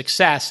DoorDash's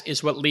success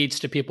is what leads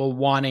to people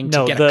wanting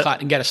to get a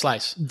cut and get a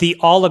slice. The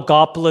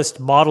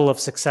oligopolist model of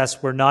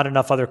success where not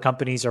enough other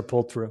companies are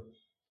pulled through.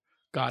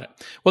 Got it.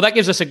 Well, that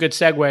gives us a good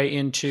segue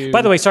into...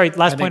 By the way, sorry,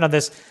 last point on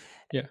this.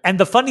 Yeah. And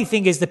the funny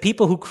thing is the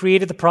people who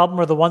created the problem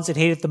are the ones that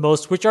hate it the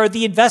most, which are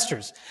the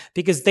investors,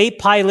 because they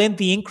pile in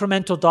the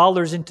incremental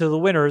dollars into the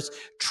winners,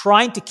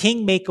 trying to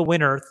king make a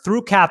winner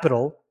through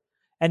capital.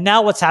 And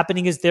now what's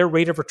happening is their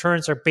rate of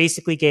returns are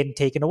basically getting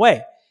taken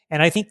away.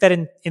 And I think that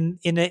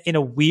in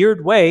a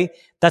weird way,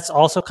 that's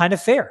also kind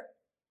of fair.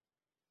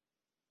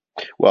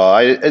 Well,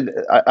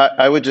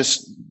 I would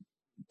just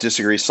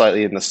disagree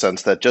slightly in the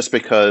sense that just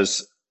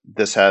because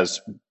this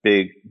has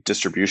big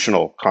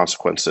distributional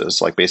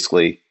consequences, like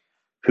basically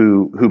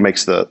who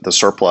makes the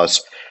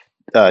surplus,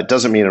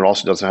 doesn't mean it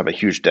also doesn't have a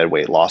huge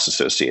deadweight loss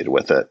associated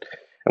with it.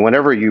 And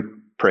whenever you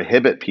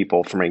prohibit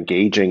people from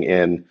engaging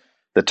in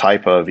the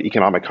type of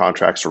economic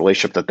contracts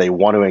relationship that they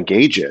want to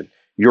engage in,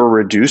 you're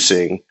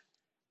reducing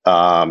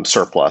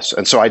surplus.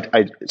 And so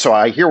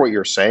I hear what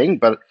you're saying,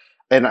 but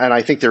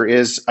I think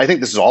this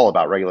is all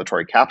about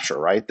regulatory capture,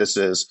 right? This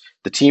is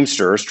the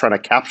Teamsters trying to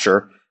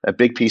capture a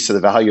big piece of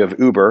the value of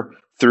Uber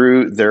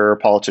through their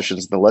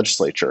politicians in the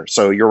legislature.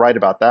 So you're right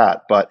about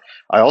that. But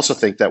I also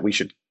think that we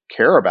should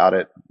care about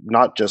it,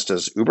 not just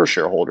as Uber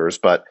shareholders,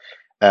 but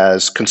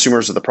as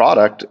consumers of the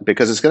product,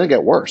 because it's going to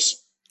get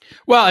worse.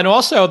 Well, and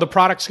also the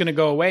product's going to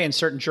go away in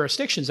certain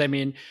jurisdictions. I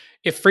mean,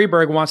 if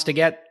Freeburg wants to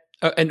get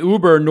an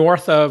Uber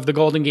north of the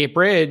Golden Gate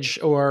Bridge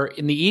or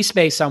in the East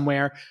Bay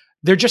somewhere,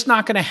 they're just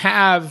not going to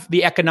have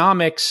the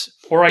economics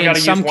in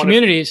some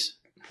communities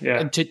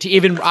to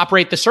even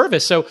operate the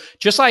service. So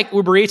just like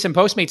Uber Eats and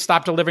Postmates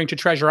stopped delivering to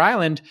Treasure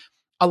Island,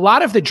 a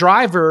lot of the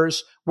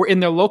drivers were in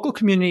their local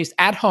communities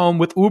at home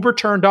with Uber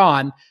turned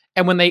on,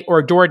 and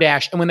or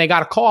DoorDash, and when they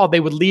got a call, they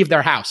would leave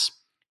their house.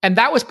 And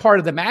that was part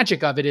of the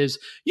magic of it, is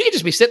you can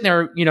just be sitting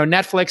there,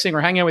 Netflixing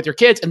or hanging out with your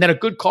kids, and then a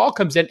good call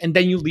comes in, and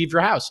then you leave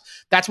your house.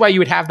 That's why you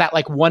would have that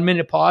 1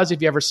 minute pause,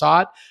 if you ever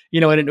saw it,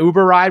 in an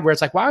Uber ride, where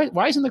it's like,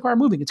 why isn't the car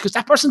moving? It's because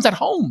that person's at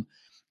home.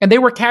 And they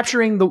were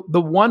capturing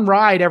the one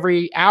ride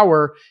every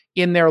hour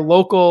in their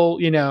local,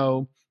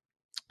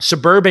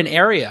 suburban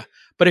area.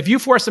 But if you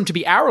force them to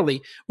be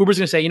hourly, Uber's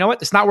going to say, you know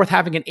what, it's not worth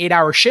having an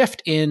 8-hour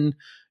shift in,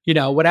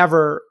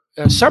 whatever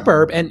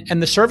suburb,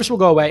 and the service will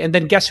go away. And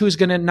then guess who's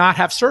going to not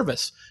have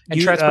service and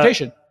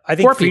transportation? I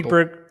think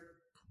Friedberg.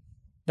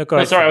 No, go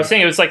ahead. Sorry, I was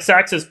saying it was like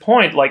Sachs's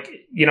point,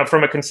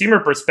 from a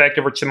consumer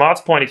perspective, or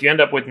Chamath's point, if you end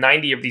up with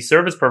 90 of these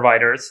service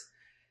providers,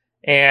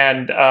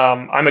 and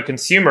I'm a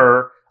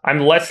consumer,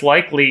 I'm less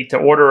likely to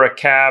order a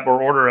cab or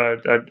order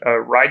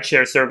a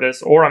rideshare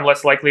service, or I'm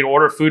less likely to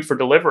order food for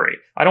delivery.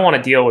 I don't want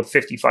to deal with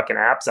 50 fucking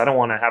apps. I don't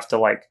want to have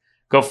to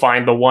go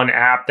find the one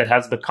app that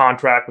has the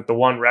contract with the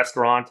one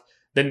restaurant.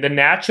 Then the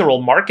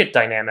natural market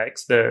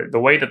dynamics, the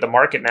way that the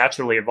market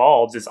naturally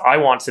evolves, is I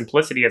want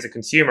simplicity as a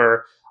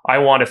consumer. I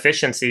want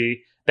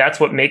efficiency. That's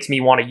what makes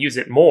me want to use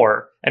it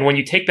more. And when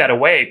you take that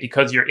away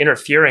because you're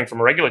interfering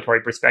from a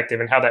regulatory perspective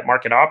and how that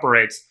market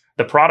operates,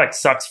 the product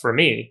sucks for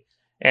me.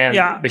 And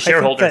the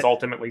shareholders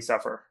ultimately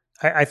suffer.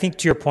 I think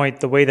to your point,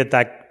 the way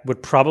that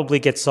would probably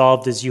get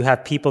solved is you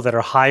have people that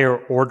are higher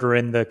order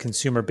in the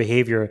consumer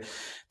behavior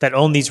that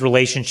own these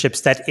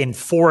relationships that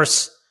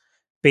enforce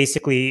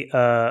basically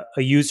a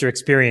user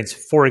experience.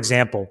 For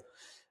example,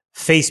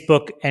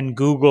 Facebook and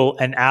Google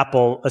and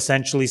Apple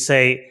essentially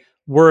say,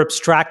 we're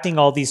abstracting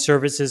all these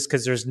services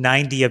because there's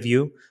 90 of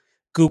you.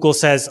 Google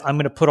says, I'm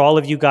going to put all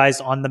of you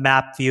guys on the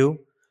map view.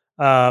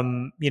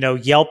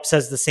 Yelp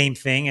says the same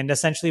thing. And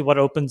essentially what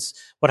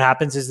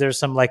happens is there's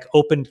some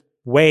open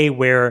way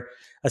where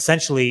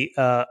essentially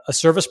a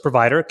service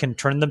provider can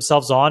turn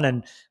themselves on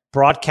and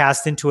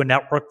broadcast into a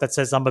network that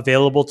says, I'm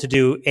available to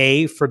do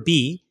A for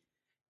B,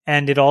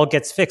 and it all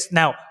gets fixed.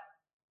 Now,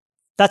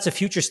 that's a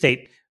future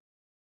state.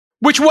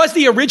 Which was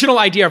the original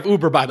idea of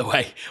Uber, by the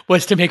way,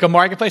 was to make a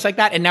marketplace like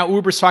that. And now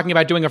Uber's talking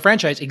about doing a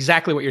franchise.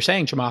 Exactly what you're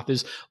saying, Chamath,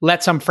 is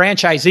let some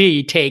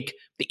franchisee take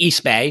the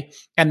East Bay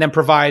and then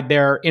provide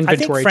their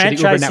inventory to the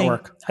Uber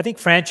network. I think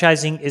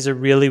franchising is a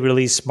really,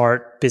 really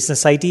smart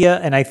business idea.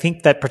 And I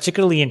think that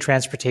particularly in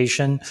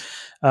transportation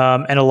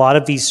and a lot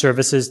of these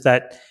services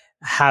that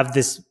have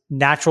this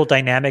natural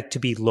dynamic to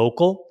be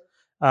local,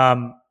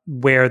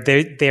 where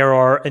there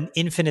are an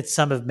infinite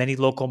sum of many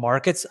local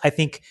markets, I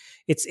think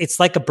it's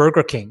like a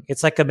Burger King,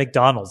 it's like a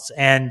McDonald's,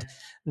 and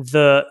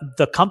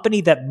the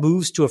company that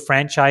moves to a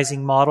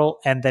franchising model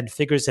and then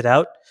figures it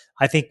out,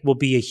 I think will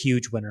be a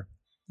huge winner,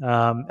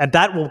 and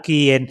that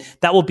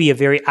will be a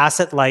very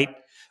asset light,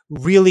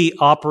 really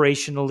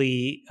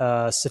operationally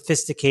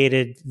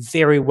sophisticated,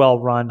 very well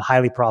run,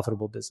 highly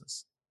profitable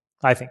business,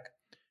 I think.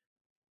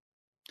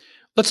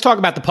 Let's talk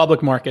about the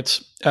public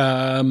markets.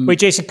 Wait,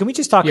 Jason, can we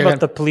just talk about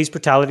the police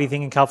brutality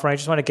thing in California? I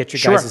just want to get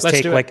your guys'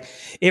 take. Like,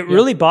 it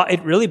really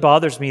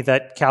bothers me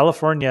that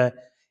California,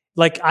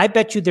 like, I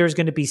bet you there's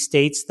going to be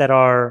states that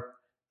are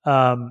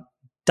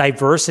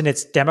diverse in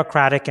its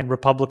Democratic and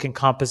Republican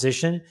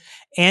composition,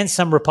 and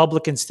some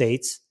Republican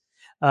states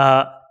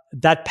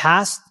that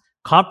passed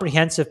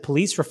comprehensive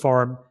police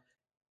reform,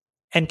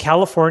 and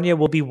California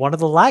will be one of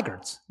the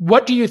laggards.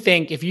 What do you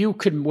think, if you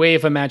could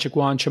wave a magic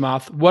wand,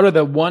 Chamath, what are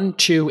the 1,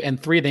 2, and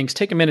 3 things?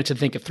 Take a minute to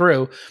think it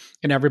through,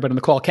 and everybody on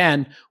the call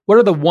can. What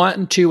are the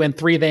 1, 2, and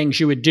 3 things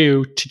you would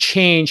do to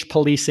change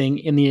policing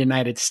in the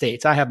United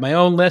States? I have my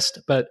own list,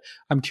 but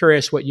I'm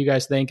curious what you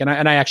guys think. And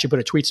I actually put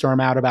a tweet storm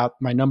out about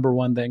my number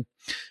one thing.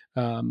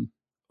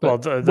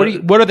 What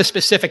are the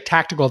specific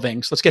tactical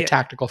things? Let's get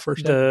tactical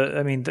first.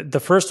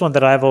 The first one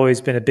that I've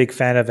always been a big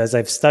fan of, as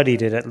I've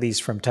studied it at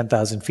least from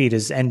 10,000 feet,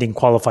 is ending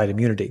qualified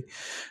immunity.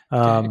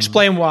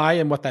 Explain why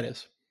and what that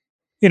is.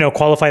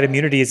 Qualified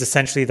immunity is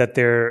essentially that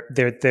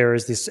there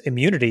is this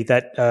immunity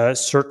that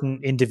certain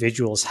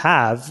individuals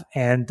have,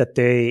 and that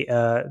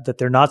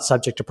they're not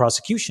subject to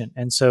prosecution.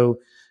 And so,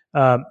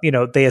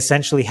 they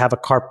essentially have a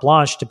carte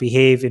blanche to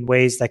behave in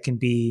ways that can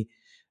be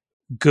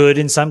good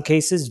in some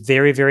cases,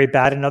 very, very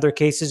bad in other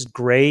cases,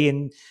 gray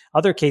in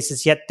other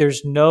cases, yet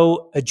there's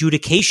no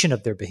adjudication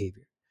of their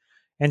behavior.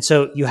 And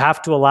so you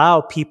have to allow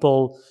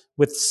people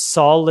with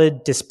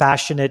solid,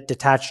 dispassionate,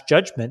 detached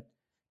judgment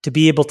to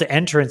be able to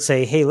enter and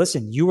say, hey,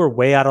 listen, you were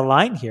way out of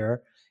line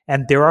here,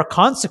 and there are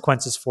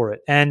consequences for it.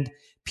 And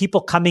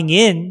people coming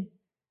in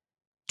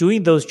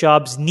doing those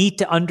jobs need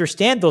to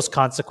understand those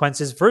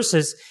consequences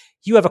versus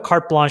you have a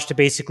carte blanche to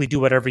basically do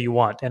whatever you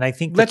want. And I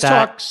think let's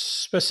talk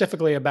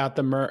specifically about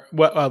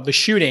the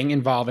shooting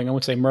involving, I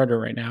won't say murder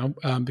right now,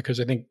 because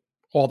I think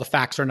all the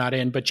facts are not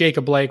in, but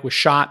Jacob Blake was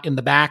shot in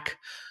the back.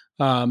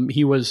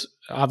 He was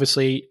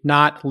obviously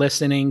not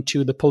listening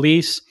to the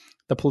police.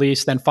 The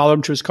police then followed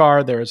him to his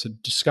car. There was a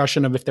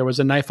discussion of if there was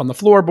a knife on the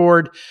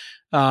floorboard,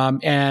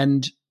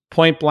 and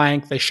point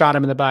blank, they shot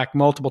him in the back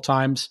multiple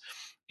times.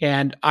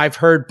 And I've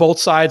heard both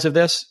sides of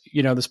this.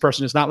 This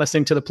person is not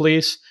listening to the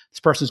police. This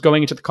person is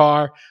going into the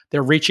car.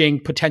 They're reaching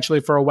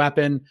potentially for a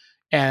weapon,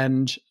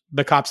 and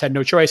the cops had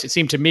no choice. It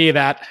seemed to me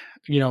that,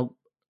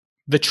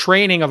 the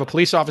training of a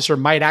police officer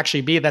might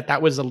actually be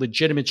that was a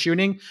legitimate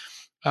shooting.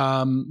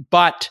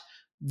 But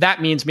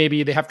that means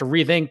maybe they have to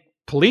rethink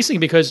policing,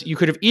 because you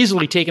could have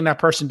easily taken that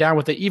person down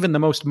with even the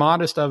most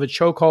modest of a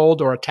chokehold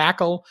or a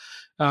tackle.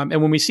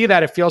 And when we see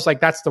that, it feels like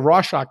that's the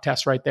Rorschach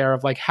test right there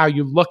of like how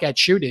you look at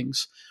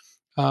shootings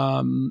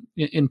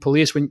in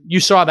police. When you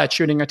saw that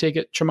shooting, I take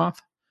it, Chamath,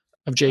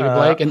 of Jacob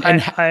Blake, and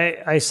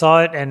I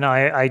saw it, and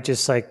I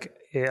just like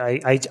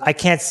I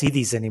can't see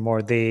these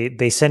anymore.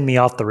 They send me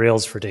off the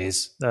rails for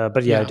days. But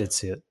I did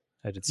see it.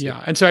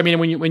 And so I mean,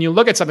 when you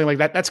look at something like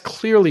that, that's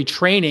clearly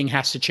training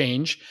has to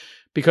change,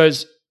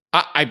 because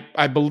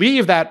I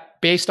believe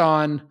that based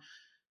on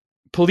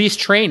police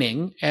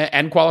training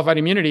and qualified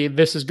immunity,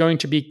 this is going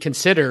to be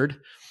considered,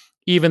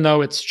 even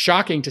though it's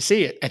shocking to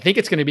see it. I think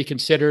it's going to be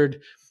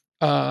considered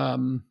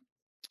an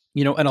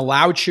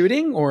allowed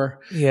shooting,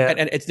 and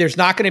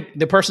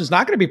the person's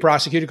not going to be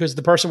prosecuted because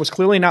the person was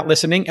clearly not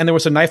listening, and there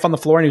was a knife on the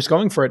floor and he was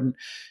going for it. And,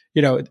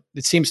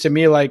 it seems to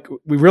me like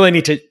we really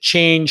need to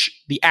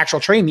change the actual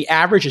training. The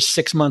average is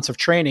 6 months of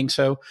training.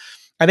 So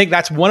I think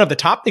that's one of the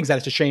top things that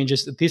has to change,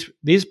 is that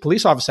these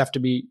police officers have to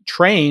be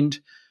trained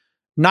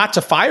not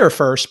to fire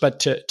first, but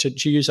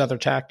to use other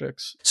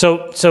tactics.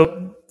 So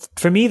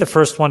for me, the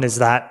first one is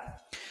that.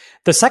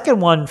 The second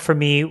one for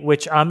me,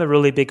 which I'm a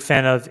really big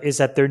fan of, is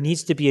that there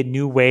needs to be a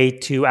new way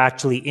to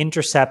actually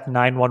intercept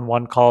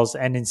 911 calls.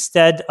 And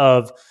instead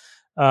of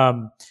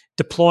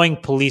deploying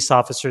police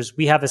officers,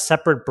 we have a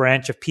separate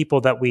branch of people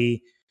that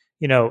we,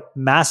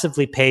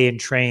 massively pay and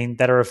train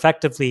that are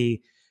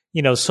effectively,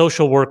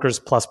 social workers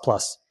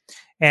plus.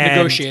 And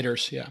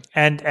negotiators, yeah.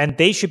 And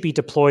they should be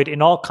deployed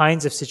in all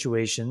kinds of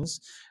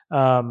situations,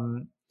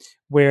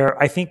 where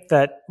I think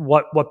that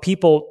what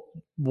people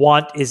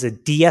want is a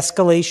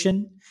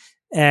de-escalation.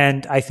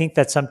 And I think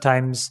that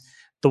sometimes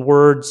the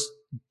words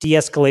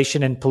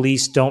de-escalation and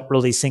police don't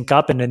really sync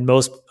up. And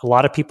a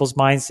lot of people's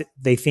minds,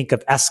 they think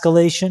of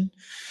escalation.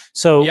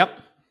 So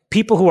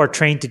people who are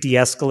trained to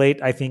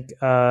de-escalate, I think,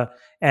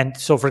 and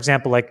so, for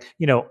example,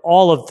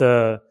 all of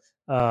the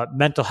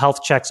mental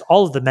health checks,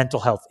 all of the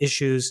mental health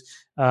issues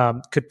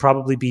could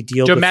probably be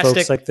dealt with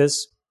folks like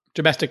this.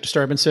 Domestic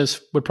disturbances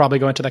would probably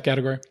go into that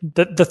category.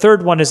 The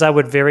third one is I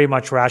would very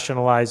much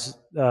rationalize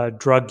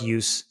drug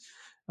use,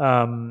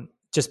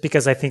 just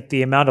because I think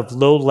the amount of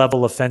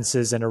low-level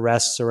offenses and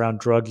arrests around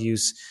drug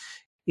use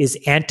is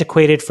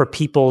antiquated for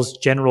people's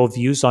general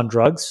views on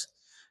drugs.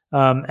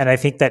 And I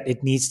think that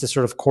it needs to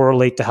sort of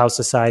correlate to how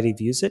society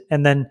views it.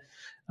 And then,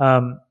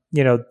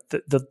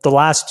 the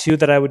last two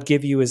that I would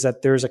give you is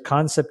that there's a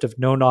concept of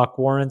no-knock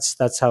warrants.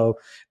 That's how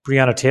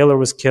Breonna Taylor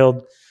was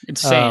killed.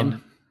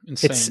 Insane.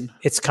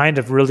 It's kind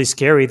of really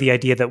scary, the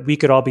idea that we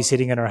could all be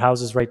sitting in our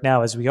houses right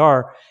now as we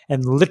are,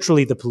 and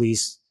literally the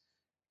police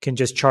can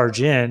just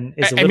charge in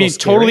is a I little mean,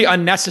 scary. totally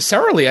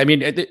unnecessarily. I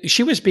mean,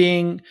 she was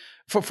being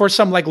for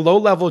some like low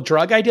level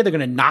drug idea. They're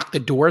going to knock the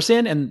doors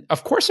in, and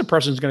of course, a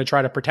person's going to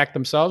try to protect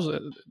themselves.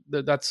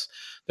 That's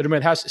the domain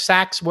of the house.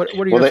 Sachs, what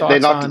are your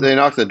thoughts on? They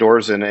knocked the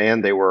doors in,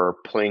 and they were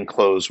plain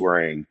clothes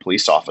wearing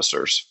police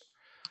officers.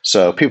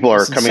 So people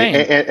are coming,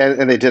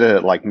 and they did it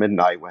at like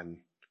midnight when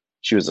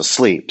she was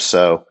asleep.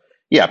 So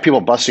yeah, people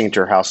busting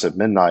into her house at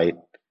midnight,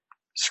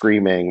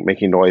 screaming,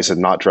 making noise,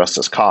 and not dressed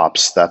as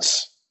cops.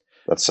 That's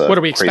a what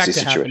do we crazy expect to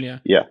situation.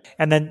 happen? Yeah.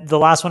 And then the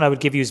last one I would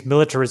give you is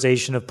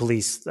militarization of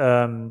police.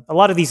 A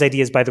lot of these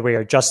ideas, by the way,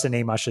 are Justin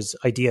Amash's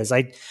ideas.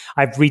 I've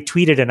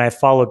retweeted and I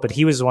followed, but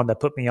he was the one that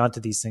put me onto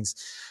these things.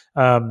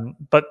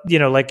 But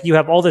like you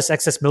have all this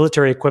excess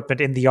military equipment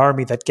in the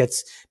army that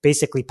gets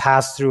basically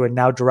passed through and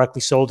now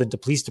directly sold into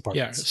police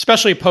departments. Yeah,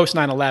 especially post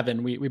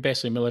 9/11, we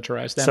basically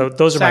militarized them. So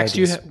those are Sachs,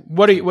 my ideas.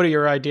 What are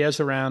your ideas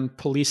around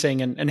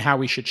policing and how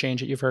we should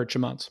change it? You've heard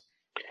Chamath's.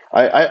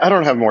 I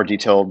don't have more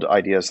detailed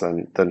ideas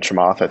than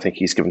Chamath. I think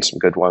he's given some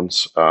good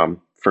ones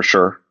for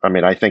sure. I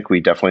mean, I think we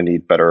definitely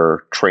need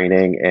better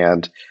training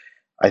and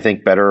I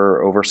think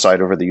better oversight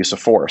over the use of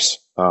force.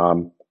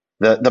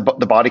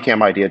 The body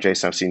cam idea,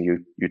 Jason, I've seen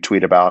you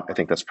tweet about. I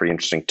think that's pretty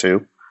interesting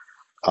too.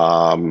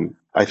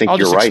 I think I'll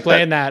you're just right.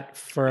 Explain that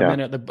for a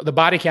minute. The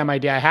body cam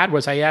idea I had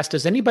was I asked,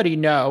 does anybody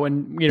know,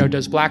 and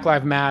does Black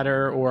Lives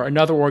Matter or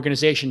another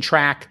organization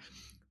track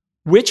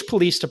which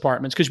police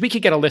departments, because we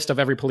could get a list of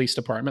every police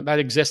department that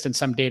exists in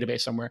some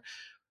database somewhere.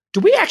 Do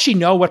we actually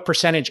know what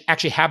percentage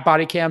actually have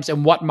body cams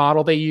and what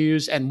model they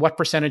use and what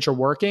percentage are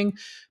working?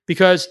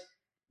 Because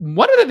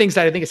one of the things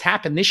that I think has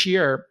happened this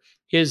year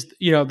is,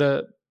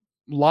 the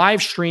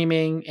live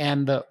streaming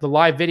and the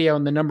live video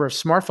and the number of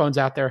smartphones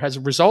out there has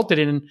resulted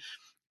in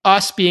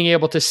us being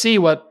able to see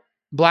what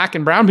Black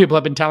and brown people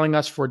have been telling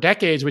us for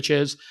decades, which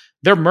is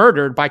they're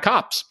murdered by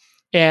cops.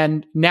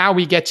 And now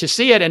we get to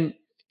see it. And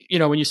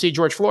when you see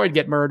George Floyd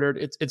get murdered,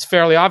 it's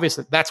fairly obvious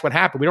that that's what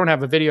happened. We don't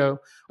have a video,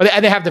 or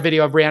they have the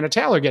video of Breonna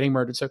Taylor getting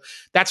murdered. So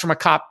that's from a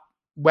cop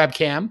body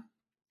cam.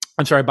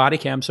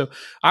 So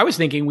I was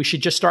thinking we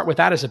should just start with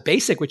that as a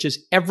basic, which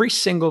is every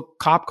single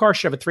cop car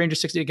should have a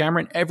 360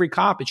 camera in every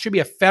cop. It should be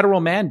a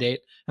federal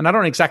mandate. And I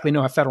don't exactly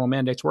know how federal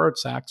mandates work,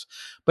 Sachs,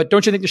 but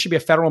don't you think there should be a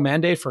federal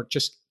mandate for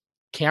just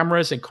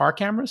cameras and car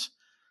cameras?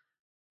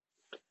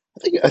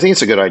 I think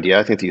it's a good idea.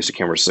 I think the use of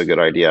cameras is a good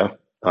idea.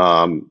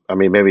 I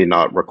mean, maybe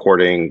not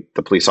recording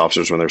the police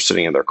officers when they're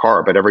sitting in their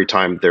car, but every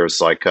time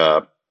there's like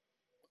a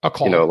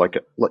call,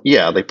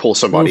 they pull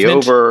somebody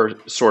over,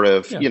 sort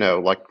of,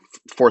 like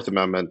Fourth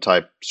Amendment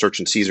type search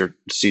and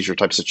seizure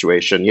type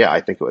situation. Yeah, I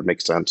think it would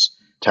make sense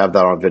to have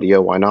that on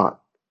video. Why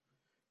not?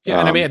 Yeah,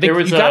 and I mean, I think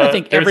you got to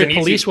think every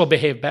police will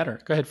behave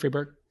better. Go ahead,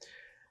 Freeberg.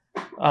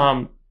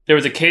 There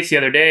was a case the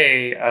other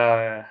day.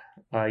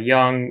 A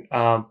young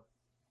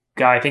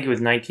guy, I think he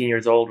was 19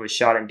 years old, was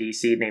shot in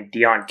D.C. named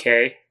Deon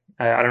Kay.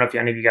 I don't know if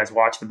any of you guys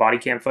watched the body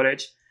cam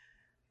footage.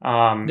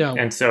 No.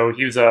 And so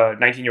he was a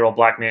 19-year-old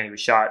black man. He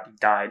was shot. He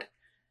died.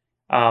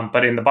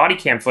 But in the body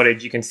cam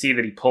footage, you can see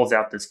that he pulls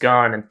out this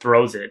gun and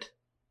throws it.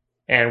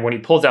 And when he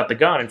pulls out the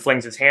gun and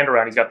flings his hand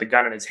around, he's got the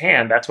gun in his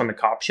hand. That's when the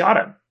cop shot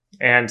him.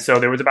 And so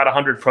there was about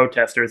 100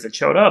 protesters that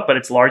showed up, but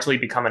it's largely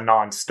become a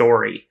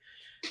non-story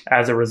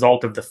as a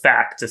result of the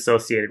facts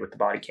associated with the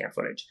body cam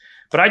footage.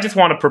 But I just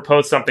want to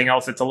propose something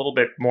else that's a little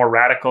bit more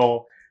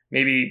radical.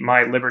 Maybe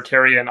my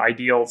libertarian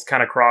ideals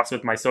kind of cross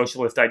with my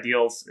socialist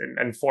ideals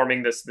and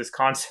forming this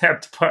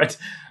concept, but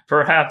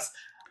perhaps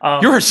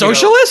you're a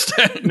socialist?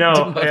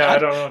 No, I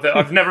don't know.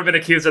 I've never been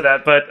accused of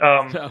that. But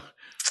no.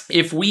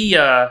 If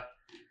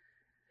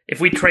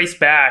we trace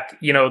back,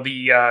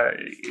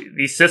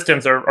 these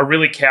systems are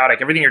really chaotic.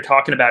 Everything you're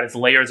talking about is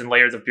layers and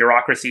layers of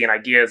bureaucracy and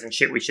ideas and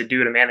shit we should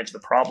do to manage the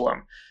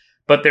problem.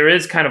 But there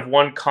is kind of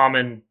one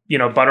common,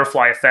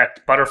 butterfly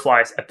effect,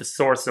 butterflies at the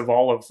source of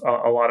all of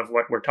a lot of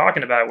what we're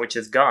talking about, which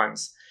is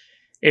guns.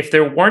 If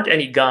there weren't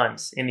any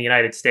guns in the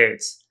United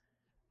States,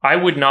 I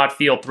would not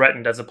feel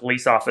threatened as a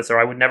police officer.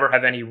 I would never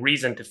have any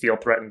reason to feel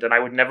threatened, and I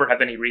would never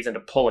have any reason to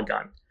pull a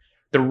gun.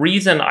 The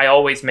reason I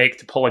always make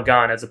to pull a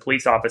gun as a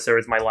police officer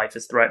is my life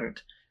is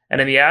threatened.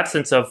 And in the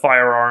absence of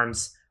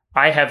firearms,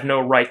 I have no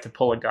right to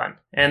pull a gun.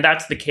 And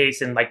that's the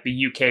case in like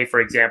the UK, for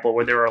example,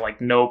 where there are like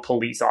no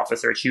police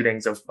officer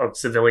shootings of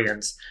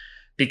civilians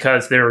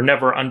because they're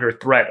never under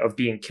threat of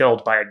being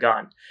killed by a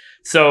gun.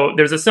 So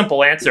there's a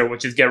simple answer,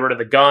 which is get rid of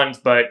the guns,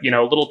 but,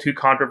 a little too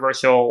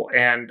controversial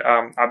and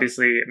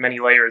obviously many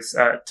layers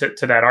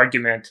to that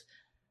argument,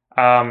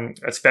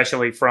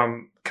 especially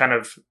from kind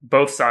of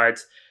both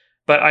sides.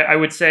 But I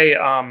would say,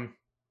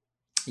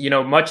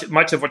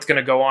 much of what's going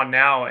to go on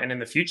now and in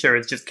the future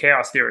is just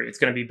chaos theory. It's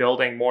going to be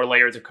building more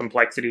layers of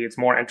complexity. It's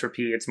more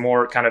entropy. It's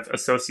more kind of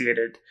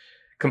associated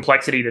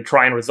complexity to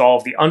try and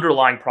resolve the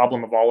underlying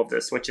problem of all of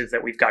this, which is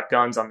that we've got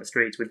guns on the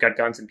streets. We've got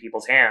guns in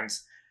people's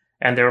hands.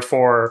 And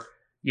therefore,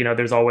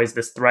 there's always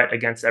this threat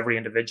against every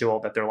individual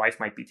that their life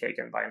might be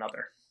taken by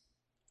another.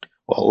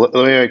 Well, let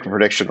me make a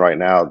prediction right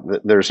now.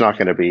 There's not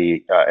going to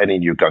be any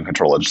new gun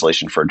control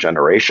legislation for a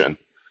generation.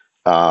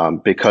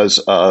 because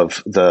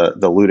of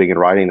the looting and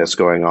rioting that's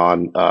going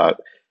on.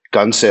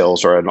 Gun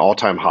sales are at an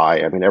all-time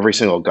high. I mean, every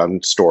single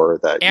gun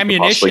store that ammunition you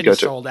can is possibly go to,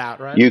 sold out,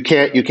 right? you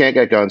can't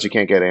get guns, you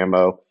can't get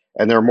ammo,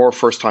 and there are more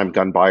first-time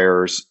gun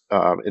buyers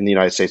in the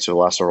United States over the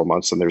last several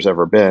months than there's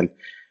ever been.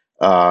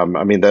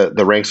 I mean,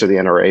 the ranks of the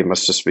NRA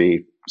must just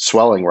be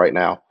swelling right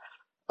now.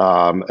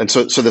 And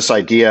so this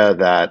idea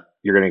that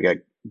you're going to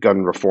get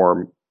gun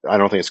reform, I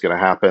don't think it's going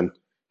to happen.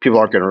 People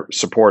aren't going to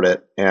support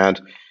it.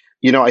 And,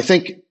 I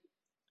think,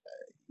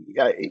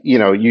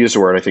 you use the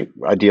word, I think,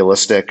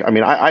 idealistic. I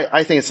mean,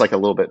 I think it's like a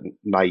little bit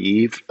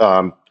naive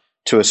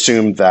to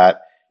assume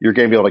that you're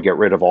going to be able to get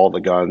rid of all the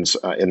guns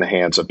in the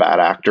hands of bad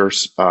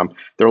actors. There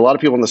are a lot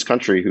of people in this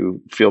country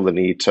who feel the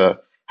need to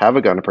have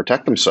a gun to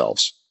protect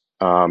themselves.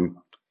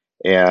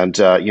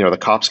 The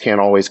cops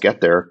can't always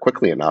get there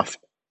quickly enough.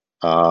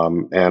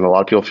 And a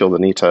lot of people feel the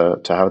need to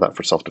have that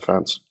for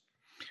self-defense.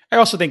 I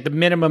also think the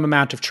minimum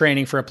amount of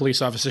training for a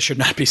police officer should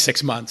not be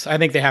 6 months. I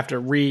think they have to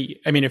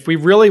if we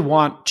really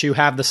want to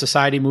have the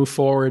society move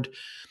forward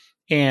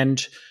and,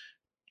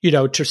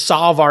 to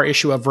solve our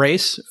issue of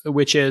race,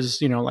 which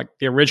is, like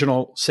the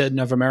original sin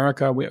of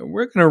America, we're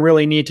going to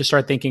really need to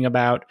start thinking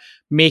about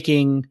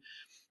making,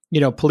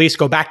 police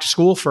go back to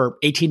school for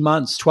 18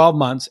 months, 12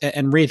 months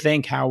and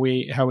rethink how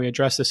we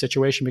address this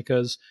situation,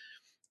 because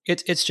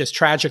it's just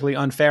tragically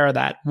unfair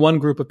that one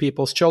group of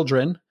people's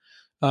children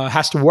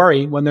has to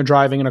worry when they're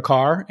driving in a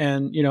car,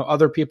 and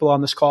other people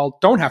on this call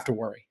don't have to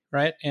worry,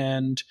 right?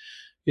 And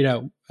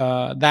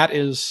that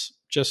is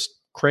just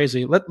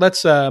crazy.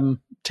 Let's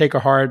take a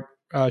hard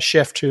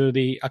shift to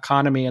the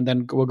economy, and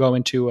then we'll go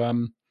into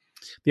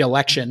the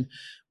election.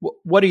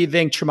 What do you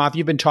think, Chamath?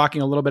 You've been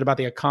talking a little bit about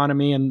the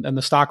economy and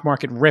the stock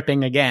market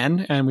ripping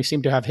again, and we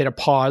seem to have hit a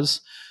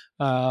pause.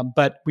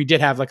 But we did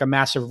have like a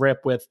massive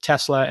rip with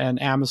Tesla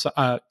and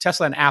Amazon,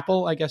 Tesla and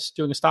Apple, I guess,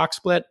 doing a stock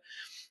split.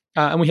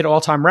 And we hit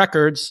all-time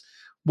records.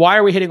 Why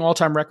are we hitting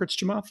all-time records,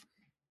 Chamath?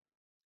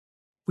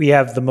 We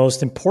have the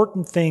most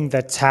important thing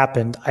that's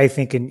happened, I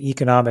think, in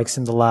economics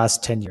in the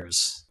last 10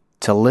 years.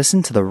 To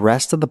listen to the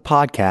rest of the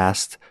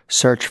podcast,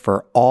 search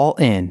for All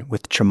In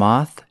with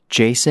Chamath,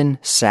 Jason,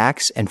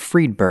 Sachs, and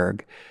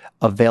Friedberg,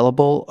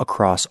 available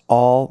across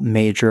all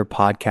major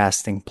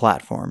podcasting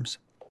platforms.